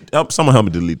up. Delete. Someone help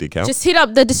me delete the account. Just hit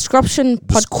up the disruption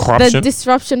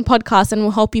podcast, and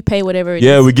we'll help you pay whatever it is.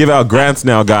 Yeah, we give out grants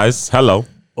now, guys. Hello.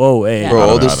 Oh, hey. Yeah. Bro, I all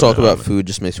don't this know, talk I don't about know. food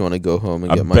just makes me want to go home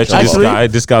and I get my bet you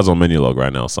chocolate. this guy's on Menulog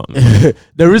right now, son.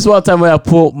 There is one time where I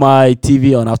put my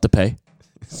TV on afterpay.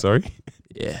 Sorry.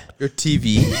 Yeah. Your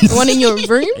TV? The one in your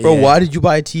room. Bro, why did you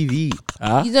buy a TV?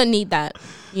 You don't need that.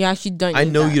 You actually don't. I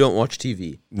need know that. you don't watch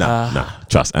TV. Nah.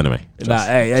 Trust anime. Nah,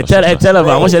 hey, Trust. tell him,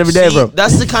 I watch it every day, See, bro.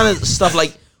 That's the kind of stuff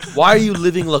like, why are you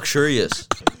living luxurious?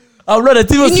 Oh, bro, the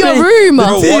TV was in your free. room.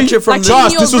 Bro, watch it from Like the...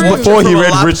 Trust, in this your was room. before he From a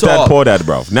read Rich Dad laptop. Poor Dad,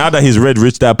 bro. Now that he's read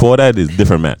Rich Dad Poor Dad, is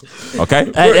different man.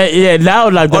 Okay? Yeah, now,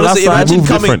 like, the Honestly, last time. imagine move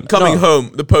different. coming No.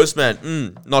 home, the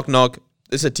postman, knock, knock.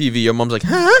 It's a TV. Your mom's like,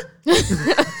 huh?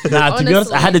 Nah, to be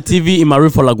honest, I had Honestly. the TV in my room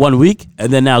for like 1 week,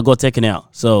 and then now I got taken out.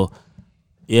 So,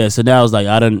 yeah, so now I was like,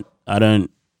 I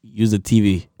don't use the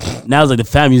TV. Now it's like the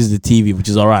fam uses the TV, which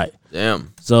is all right.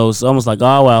 Damn. So it's almost like,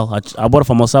 oh, well, I bought it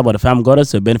for myself, but the fam got it,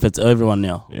 so it benefits everyone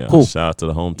now. Yeah. Cool. Shout out to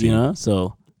the home team. You know,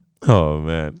 so. Oh,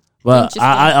 man. But Interesting.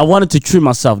 I wanted to treat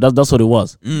myself. That's what it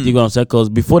was. You know what I'm saying? Because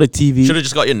before the TV, Should have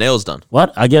just got your nails done.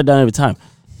 what? I get it done every time.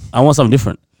 I want something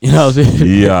different. You know what I'm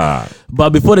saying? Yeah. But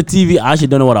before the TV, I actually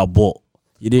don't know what I bought.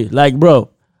 You did? Like, bro,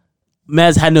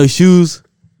 man's had no shoes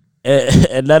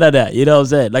and none of that. You know what I'm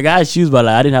saying? Like, I had shoes, but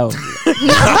like, I didn't have.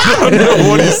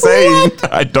 What are you saying?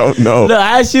 I don't know. No,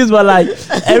 I had shoes, but like,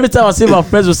 every time I see my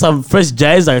friends with some fresh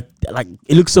J's, like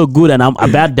it looks so good, and I'm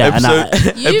about that.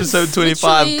 And Episode 25,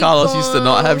 literally Carlos used to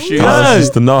not have shoes. No. Carlos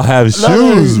used to not have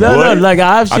shoes, boy. like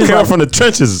I have I shoes. came but- out from the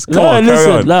trenches. Come no, on, carry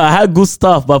listen, on. like, I had good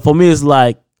stuff, but for me, it's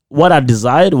like what I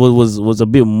desired was a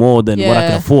bit more than what I Yeah.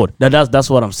 can afford. That's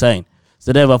what I'm saying.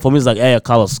 So then, but for me, it's like, hey,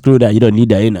 Carlos, screw that. You don't need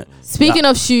that, innit? Speaking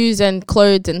of shoes and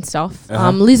clothes and stuff,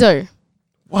 Lizzo.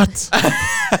 What?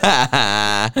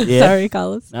 Yeah. Sorry,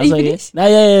 Carlos. I Are was you like, finished?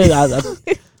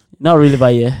 yeah. Not really,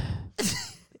 but yeah.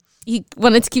 You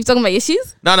wanted to keep talking about your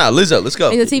shoes No, Lizzo, let's go.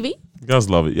 in the TV? You guys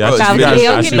love it. Yeah, Oh, actually, okay, you guys okay,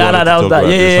 actually okay. wanted to that was talk that. about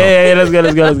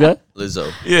this, Yeah. Let's go.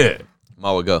 Lizzo. Yeah.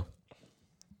 Mawa, go.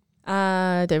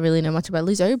 I don't really know much about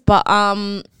Lizzo, but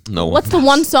No one. what's the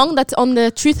one song that's on the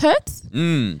Truth Hurts?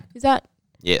 Is that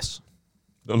Yes.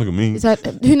 Don't look at me.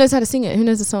 who knows how to sing it? Who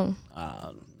knows the song? I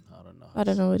don't know. I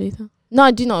don't know it either. No,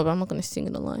 I do know, but I'm not going to sing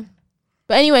it line.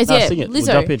 But anyways, No, yeah, sing it. We'll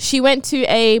jump in. Lizzo. She went to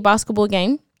a basketball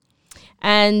game,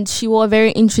 and she wore a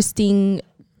very interesting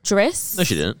dress. No,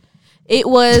 she didn't. It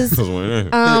was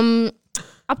Yeah.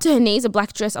 up to her knees, a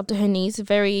black dress up to her knees, a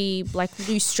very like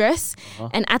loose dress,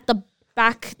 and at the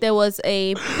back there was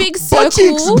a big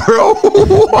circle bro.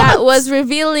 that was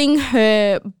revealing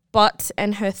her butt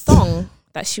and her thong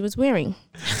that she was wearing.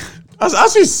 I was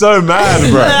actually so mad,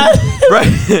 bro.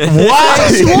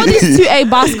 Why? She wore this to a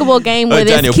basketball game where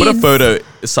there's Daniel, kids. put a photo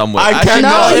somewhere. I Actually,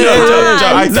 cannot. No, you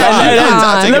I can't.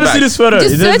 can't. Take Let it me back. see this photo.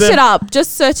 Just Is this search the- it up.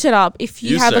 Just search it up if you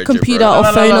You have a search it, computer bro. or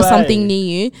No, phone or no, something hey. near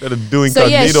you. Gotta do So,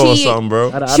 yeah, incognito or she- something,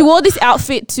 bro. She wore this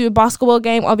outfit to a basketball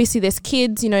game. Obviously, there's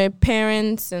kids,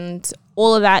 parents and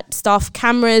all of that stuff,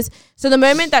 cameras. So the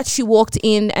moment that she walked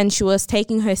in and she was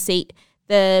taking her seat,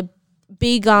 the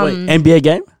big Wait, NBA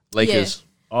game? Lakers.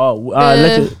 Oh,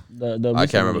 I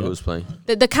can't remember who was playing.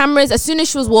 the cameras, as soon as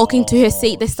she was walking to her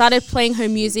seat, they started playing her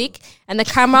music and the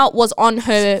camera was on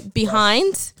her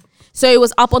behind. So it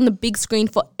was up on the big screen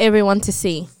for everyone to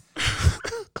see.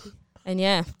 And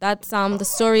yeah, that's the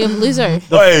story of Lizzo.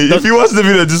 Wait, if you watch the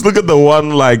video, just look at the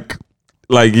one like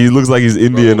he looks like he's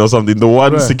Indian or something. The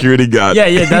one Bro. security guard. Yeah,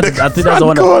 I think that's the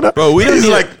one. Corner. Bro, we don't He's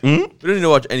need like, We don't need to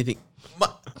watch anything.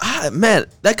 Man,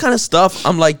 that kind of stuff,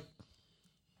 I'm like,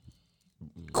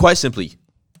 quite simply,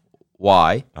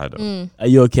 why? I don't. Are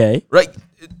you okay? Right?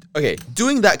 Okay,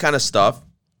 doing that kind of stuff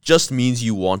just means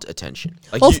you want attention.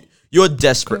 Like, Well, you're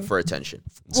desperate for attention.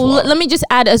 Well, let me just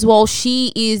add as well,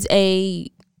 she is a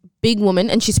big woman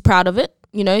and she's proud of it.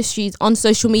 She's on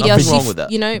social media. Nothing She, wrong with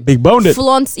that. Big boned it.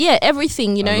 flaunts,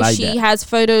 everything. I like She that. has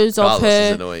photos of Carlos is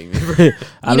her, annoying.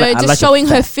 just showing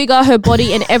her figure, her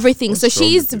body, and everything. So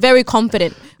she's very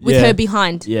confident with Yeah. her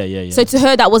behind. Yeah. So to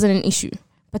her, that wasn't an issue.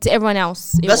 but to everyone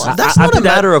else, it was. That's I not a think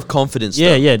that- matter of confidence. Yeah,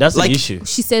 though. yeah, that's Like, an issue.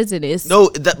 She says it is. No,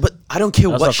 but I don't care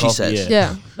That's what not she confident, says.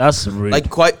 Yeah. That's rude. Like,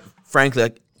 quite frankly,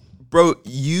 like, bro,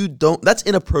 you don't. That's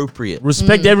inappropriate.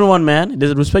 respect everyone, man.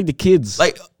 There's respect the kids.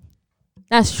 Like,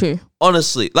 That's true.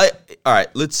 honestly, like, all right,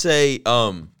 let's say,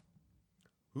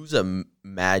 who's a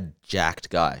mad jacked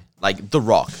guy? Like The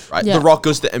Rock, right? Yeah. The Rock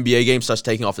goes to the NBA game, starts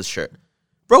taking off his shirt.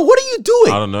 Bro, what are you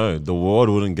doing? I don't know. The world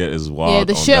wouldn't get as wild. Yeah,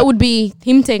 the on shirt that. would be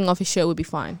him taking off his shirt would be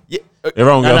fine. Yeah,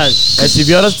 Everyone No, no, goes. to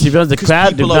be honest, the 'Cause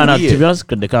crowd, people are to weird. be honest,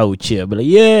 the crowd would cheer, but like,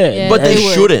 yeah, Yeah. but they they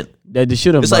would. shouldn't. they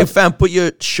shouldn't. It's like, fam, put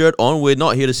your shirt on. We're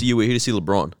not here to see you. We're here to see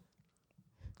LeBron.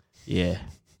 yeah,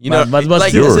 You know, but like,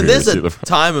 still, listen, You're there's here to a see LeBron.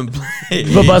 time and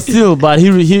place. but still, but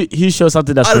he shows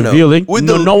something that's I don't know. revealing. With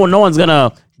No, the- no one's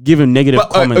gonna give him negative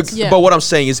comments. Yeah. But what I'm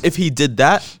saying is, if he did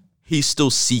that, he's still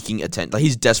seeking attention. Like,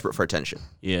 he's desperate for attention,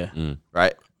 Yeah,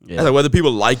 right? Yeah. And like, whether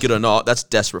people like it or not, that's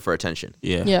desperate for attention,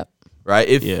 yeah, Yeah. right?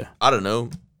 If Yeah. I don't know,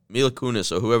 Mila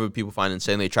Kunis or whoever people find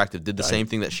insanely attractive did the same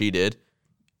thing that she did.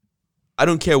 I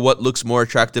don't care what looks more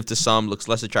attractive to some, looks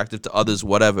less attractive to others,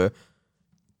 whatever.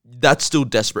 That's still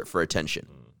desperate for attention,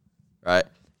 right?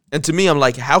 And to me, I'm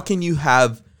like, how can you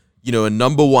have, a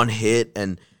 #1 hit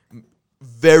and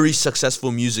very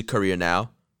successful music career now,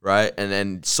 right? And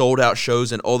then sold out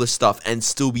shows and all this stuff, and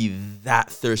still be that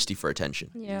thirsty for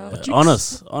attention? Yeah.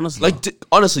 honestly, Like,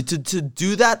 honestly, to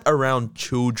do that around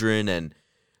children and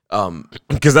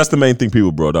Because that's the main thing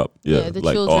people brought up. Yeah, Yeah, the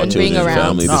like, children being around.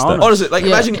 family, No, this, that. honestly. honestly, like, Yeah.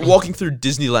 imagine walking through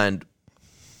Disneyland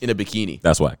in a bikini,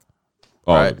 That's whack.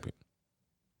 Oh, Right.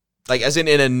 like as in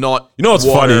a not. You know what's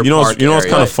water funny? You know what's park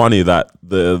kind area. of funny that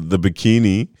the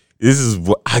bikini. This is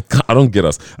what I don't get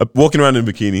us walking around in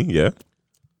a bikini, yeah,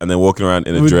 and then walking around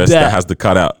in a With dress that. that has the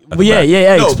cutout. at the But yeah, back.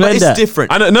 yeah. No, but Explain it's that.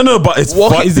 different. I know, no, but it's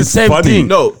Walking fun. is the It's same funny. thing.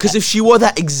 No, because if she wore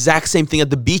that exact same thing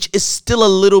at the beach, it's still a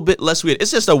little bit less weird.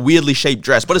 It's just a weirdly shaped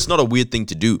dress, but it's not a weird thing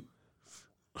to do.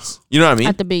 You know what I mean?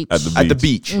 At the beach. At the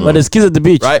beach. But there's kids at the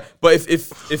beach, Right? But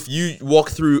if you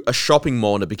walk through a shopping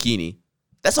mall in a bikini,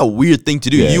 that's a weird thing to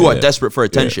do. Yeah, You are yeah. desperate for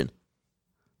attention.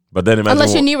 But then imagine Unless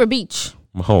you're what, near a beach.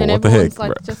 oh, And what the everyone's heck, like,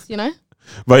 bro. just, you know.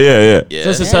 But yeah. Yeah.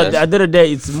 Just so at the end of the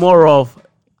day, it's more of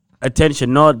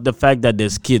attention, not the fact that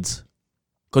there's kids.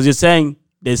 Because you're saying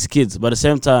there's kids, but at the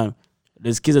same time,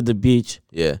 there's kids at the beach.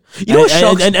 Yeah. You know what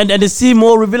shocks? and they see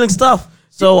more revealing stuff.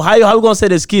 So how you gonna say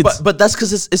there's kids? But that's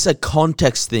because it's a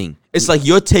context thing. It's like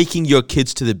you're taking your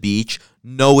kids to the beach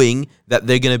knowing that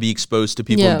they're going to be exposed to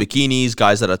people Yeah. in bikinis,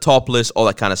 guys that are topless, all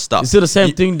that kind of stuff. It's still the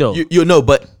same thing though. You know,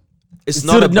 but it's It's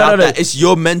not still- no, about no, no. that. It's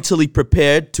you're mentally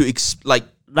prepared to, that's for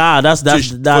not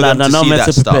them to not see mentally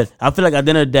that stuff. prepared. I feel like at the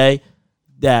end of the day,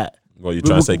 that Well, you're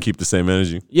trying to say keep the same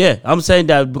energy. yeah, I'm saying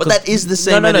that because that is the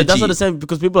same No, that's energy. not the same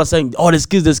because people are saying, oh, there's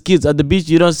kids at the beach.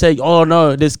 You don't say, oh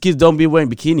no, there's kids. Don't be wearing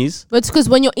bikinis. But it's because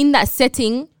when you're in that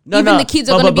setting, No, even no, the kids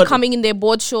are but- going to be but- coming in their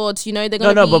board shorts, they're No,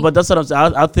 going to be... but that's what I'm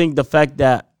saying. I think the fact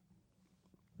that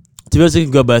to be honest, it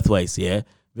can go both ways, yeah,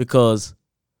 because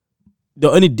the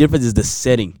only difference is the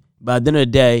setting. But at the end of the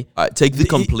day, All right, take the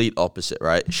complete opposite,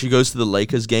 right? She goes to the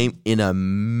Lakers game in a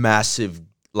massive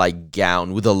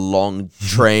gown with a long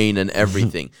train and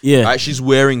everything. Yeah. Right? She's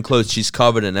wearing clothes, she's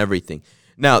covered and everything.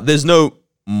 Now, there's no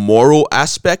moral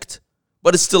aspect,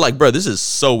 but it's still like, bro, this is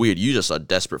so weird. You just are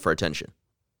desperate for attention.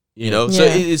 You know? So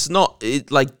Yeah. it's not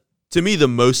to me the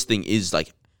most thing is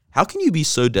how can you be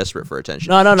so desperate for attention?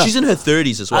 No. She's in her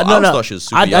 30s as well. no, I no. thought she was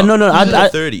super young. No, She's in her I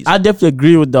 30s. definitely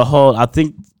agree with the whole. I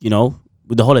think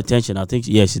with the whole attention. I think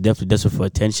she's definitely desperate for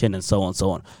attention and so on,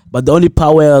 so on. But the only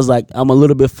part where I was like, I'm a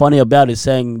little bit funny about it,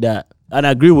 saying that, and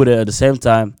I agree with it at the same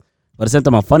time. But at the same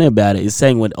time, I'm funny about it. Is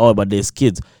saying but there's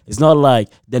kids. It's not like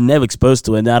they're never exposed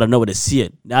to it. And I don't know where they see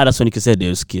it. Now that's when you can say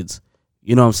there's kids.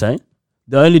 You know what I'm saying?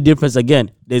 The only difference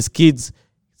again, there's kids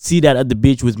see that at the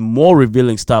beach with more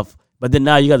revealing stuff. But then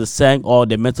now you guys are saying,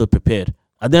 they're mentally prepared.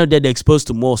 At the end of the day, they're exposed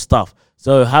to more stuff.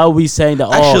 So how are we saying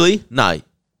that? Actually, nah.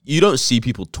 You don't see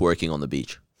people twerking on the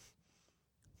beach.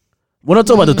 We're not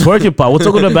talking about the twerking part. We're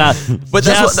talking about. But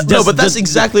that's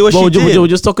exactly what she we're did. We're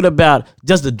just talking about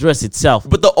just the dress itself.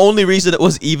 But the only reason it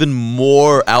was even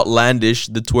more outlandish,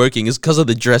 the twerking, is because of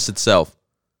the dress itself.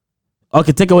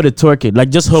 Okay, take away the twerking. Like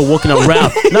just her walking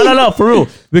around. No, for real.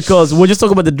 Because we're just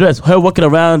talking about the dress. Her walking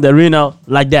around the arena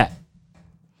like that.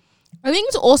 I think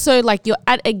it's also like you're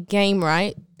at a game,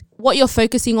 right? What you're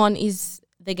focusing on is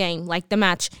the game, like the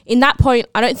match. In that point,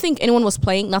 I don't think anyone was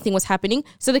playing. Nothing was happening.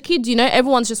 So the kids,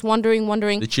 everyone's just wondering.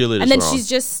 The cheerleaders and then were on. she's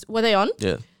just, were they on?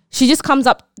 Yeah. She just comes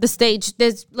up the stage.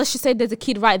 Let's just say there's a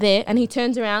kid right there, and he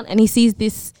turns around and he sees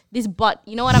this butt.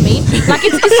 You know what I mean? Like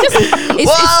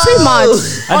it's too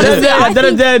much. Honestly, I And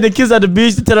then think- the kids at the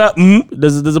beach, they tell her,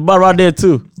 there's a bar right there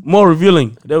too. More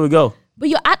revealing. There we go. But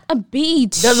you're at a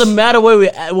beach. Doesn't matter where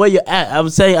you're at. I'm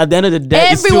saying at the end of the day,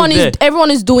 everyone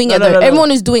is doing it though. Everyone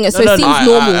is doing it, so it seems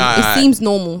normal. It seems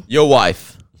normal. Your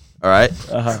wife, all right?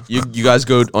 You guys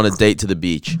go on a date to the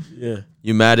beach. Yeah.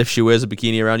 You mad if she wears a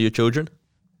bikini around your children?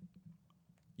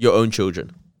 Your own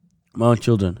children. My own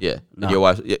children. Yeah. And your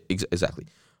wife. Yeah, exactly.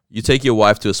 You take your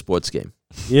wife to a sports game.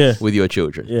 Yeah. With your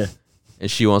children. Yeah. And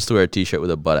she wants to wear a t-shirt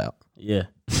with her butt out. Yeah.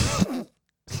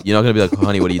 You're not gonna be like,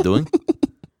 honey, what are you doing?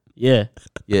 Yeah.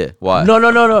 Yeah. Why?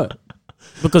 No.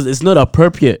 Because it's not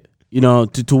appropriate,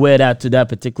 to wear that to that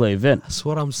particular event. That's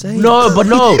what I'm saying. No, but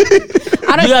no.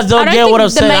 You guys don't get what I'm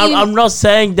saying. I'm not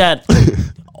saying that.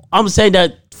 I'm saying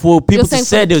that for people to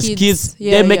say there's kids,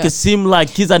 they make it seem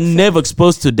like kids are never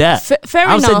exposed to that. Fair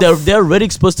I'm enough. saying they're already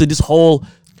exposed to this whole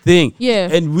thing. Yeah.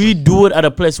 And we do it at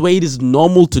a place where it is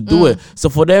normal to do it. So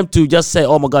for them to just say,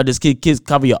 oh my God, this kids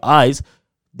cover your eyes,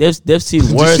 they've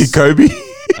seen worse. Did you see Kobe?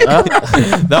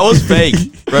 That was fake,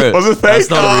 bro. Was it fake? That's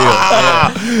not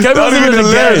real. Kobe wasn't even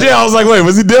the game. Yeah, I was like, wait,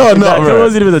 was he there or not, Kobe bro?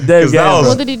 wasn't even the damn 'Cause game. that was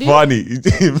What did he do? funny.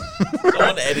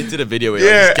 Someone edited a video where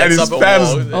Yeah, he and just his gets up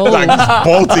fans and walks. like just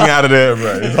bolting out of there,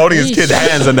 bro. He's holding his kid's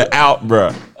hands and they're out,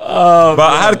 bro. But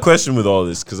I had a question with all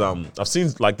this because I've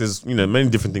seen like there's many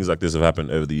different things like this have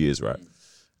happened over the years, right?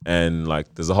 And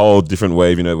like there's a whole different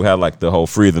wave. We had like the whole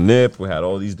free the nip. We had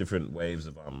all these different waves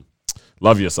of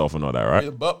love yourself and all that,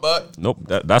 right? But. Nope,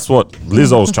 that's what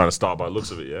Lizzo was trying to start by the looks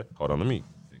of it. Yeah, hold on, let me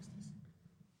fix this.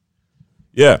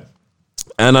 Yeah,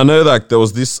 and I know like there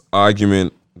was this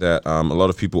argument that a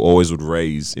lot of people always would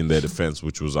raise in their defense,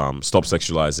 which was stop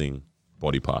sexualizing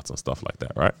body parts and stuff like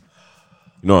that, right?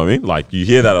 You know what I mean? Like you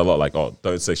hear that a lot, like, oh,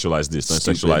 don't sexualize this, don't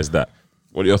sexualize that.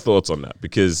 What are your thoughts on that?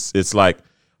 Because it's like,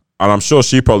 and I'm sure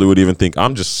she probably would even think,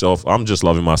 I'm just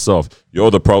loving myself.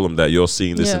 You're the problem that you're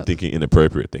seeing this and thinking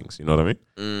inappropriate things. You know what I mean?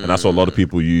 And that's what a lot of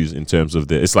people use in terms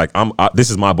of it's like,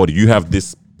 this is my body. You have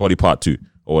this body part too,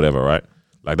 or whatever, right?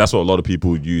 Like that's what a lot of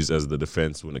people use as the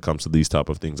defense when it comes to these type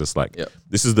of things. It's like,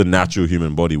 this is the natural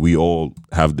human body. We all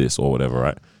have this or whatever,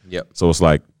 right? Yep. So it's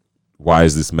like, why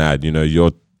is this mad?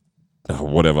 You're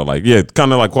whatever. Like, yeah,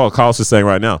 kind of like what Carlos is saying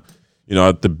right now.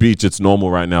 At the beach, it's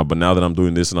normal right now. But now that I'm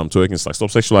doing this and I'm twerking, it's like, stop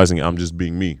sexualizing it. I'm just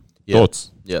being me. Yeah.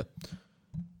 Thoughts? Yeah.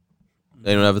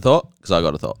 Anyone have a thought? Because I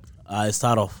got a thought. I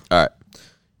start off. All right.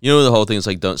 The whole thing is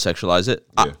like, don't sexualize it.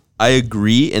 Yeah. I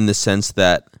agree in the sense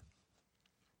that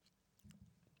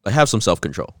like have some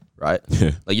self-control, right?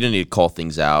 Yeah. Like you don't need to call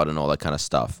things out and all that kind of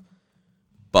stuff.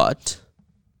 But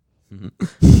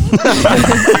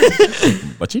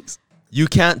Buttcheeks? you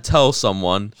can't tell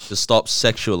someone to stop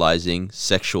sexualizing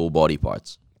sexual body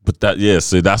parts. But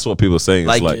so that's what people are saying.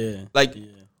 It's Like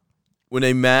when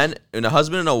a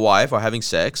husband and a wife are having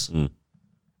sex,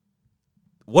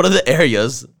 what are the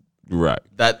areas right.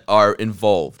 that are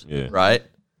involved? Yeah. Right?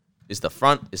 It's the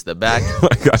front, it's the back,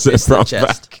 Like I said, it's the front,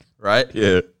 chest, back. right?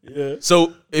 Yeah.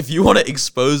 So if you want to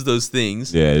expose those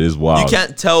things, Yeah, it is wild. you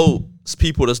can't tell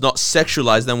people to not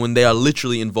sexualize them when they are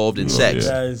literally involved in sex.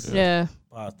 Yeah.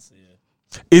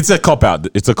 It's a cop out.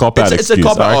 It's a cop out. It's a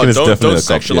cop I out. reckon it's Don't definitely a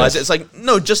cop, sexualize it. It's like,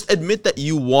 no, just admit that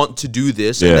you want to do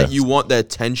this and that you want the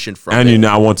attention from And it. you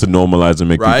now want to normalize and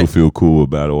make people feel cool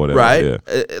about it or whatever. Right?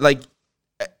 Yeah.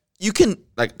 You can,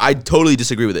 I totally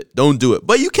disagree with it. Don't do it.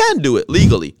 But you can do it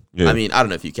legally. Yeah. I mean, I don't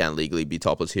know if you can legally be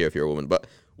topless here if you're a woman, but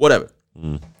whatever.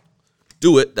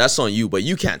 Do it. That's on you. But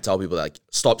you can't tell people, like,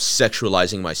 stop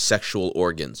sexualizing my sexual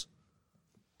organs.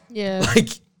 Yeah. Like,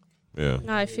 Yeah.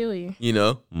 No, I feel you.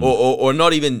 or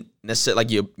not even necessarily,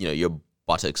 like, your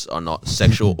buttocks are not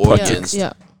sexual organs.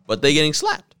 Yeah. But they're getting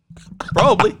slapped.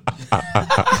 Probably.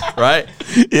 Right?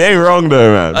 You ain't wrong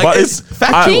though, man. Like, but it's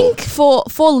factual. I think for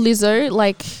Lizzo,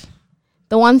 like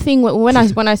the one thing when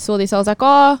I saw this, I was like,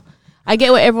 oh, I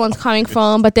get where everyone's coming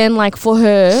from, but then like for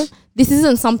her, this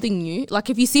isn't something new. Like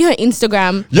if you see her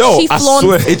Instagram, she I flaunts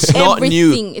swear. It's not new.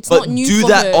 everything. It's but not new do for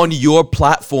that her. on your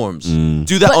platforms.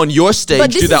 Do that on your stage.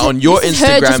 But this Do that is- on your this is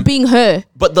her Instagram. just being her.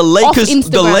 But the Lakers, the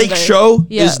Instagram, Lake though. Show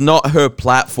Yeah. is not her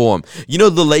platform. The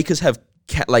Lakers have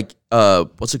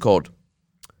what's it called?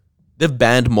 They've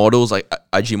banned models like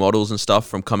IG models and stuff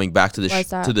from coming back to the Why is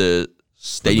that? to the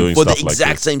stadium doing for the stuff like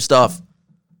exact this. same stuff.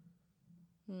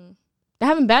 They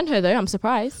haven't banned her though. I'm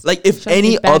surprised. Like if Shouldn't any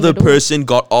be banned other at all. person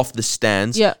got off the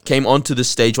stands, Yeah. came onto the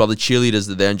stage while the cheerleaders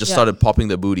are there and just Yeah. started popping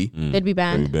their booty, They'd be Maybe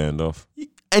banned. banned off.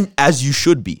 and as you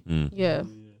should be. Yeah.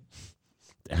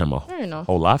 Damn, a Fair enough.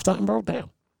 whole lifetime, bro. Damn.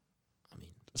 I mean,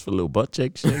 just for a little butt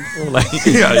check shit. Like,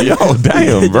 yeah, yo,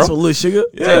 damn, bro. Just a little sugar.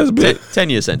 Yeah, it's a bit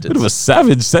 10-year sentence. of a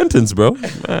savage sentence, bro.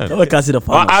 Man. I can't see the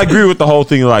final. I agree with the whole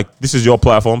thing. Like, this is your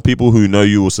platform. People who know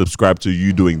you will subscribe to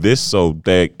you doing this, so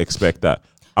they expect that.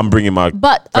 I'm bringing my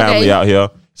But family okay. out here.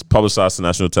 It's publicized to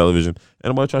national television, and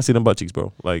I'm gonna try to see them butt cheeks,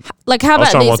 bro. Like how I was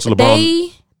about trying to this? watch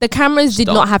LeBron. The cameras did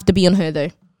Stop. not have to be on her though.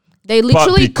 They But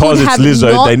literally because could it's have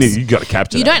Lizzo, not. you gotta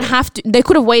capture. You that, don't bro. have to. They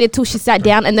could have waited till she sat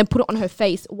down and then put it on her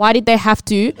face. Why did they have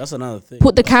to That's another thing.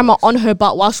 put the camera on her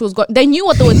butt while she was going? They knew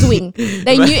what they were doing.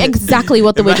 They knew exactly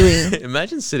what they were doing.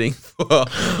 Imagine sitting for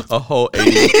a whole 80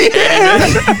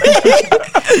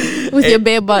 With your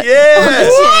bare butt. Yeah.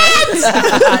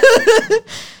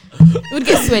 It would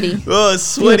get sweaty. Oh, it's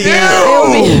sweaty. It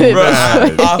would be Bro,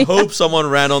 sweaty. I hope someone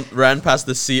ran past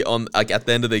the seat on like at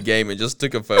the end of the game and just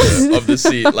took a photo of the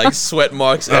seat, like sweat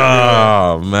marks everywhere.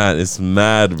 Oh man, it's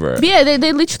mad, bro. But yeah,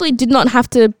 they literally did not have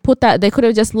to put that. They could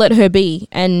have just let her be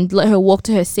and let her walk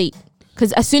to her seat.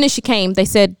 Because as soon as she came, they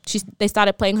said they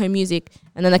started playing her music,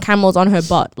 and then the camera was on her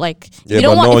butt. Like, Yeah, you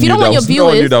don't but want, if you don't want your no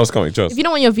one knew viewers, that was coming. Trust. if you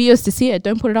don't want your viewers to see it,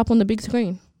 don't put it up on the big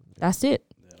screen. That's it.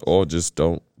 Or just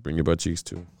don't bring your butt cheeks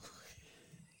too.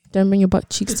 Don't bring your butt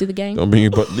cheeks to the game. Don't bring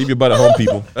your butt. Leave your butt at home,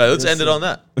 people. All right, let's end it on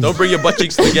that. Don't bring your butt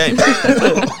cheeks to the game.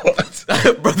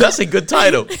 Bro, that's a good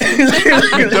title.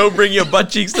 Don't bring your butt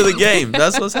cheeks to the game.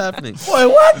 That's what's happening. Wait,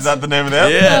 what? Is that the name of that?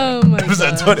 Yeah. Oh my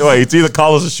Episode god. 20. Wait, it's either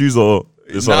Carlos' shoes or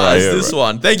this one Nah, right it's here. this bro.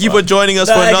 one. Thank you for joining us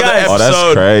Nah, for another guys. Oh, episode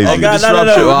that's crazy. of The No,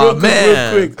 Disruption. Oh, real quick,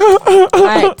 man. real quick. All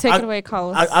right, take it away,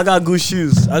 Carlos. I got good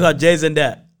shoes. I got J's and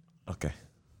that. Okay.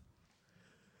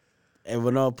 And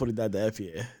we're not putting that the F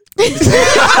here.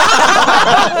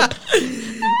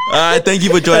 All right, thank you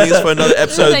for joining us for another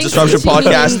episode of Thanks Disruption for tuning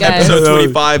in, Podcast, guys. episode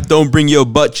 25. Don't bring your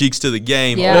butt cheeks to the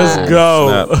game. Yeah. Let's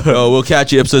go. Snap. Oh, we'll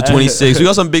catch you episode 26. We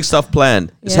got some big stuff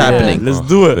planned. It's Yeah. happening. Let's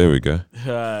do it. There we go.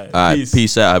 All right. All right,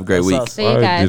 peace out. Have a great That's week. us. See you All right, guys.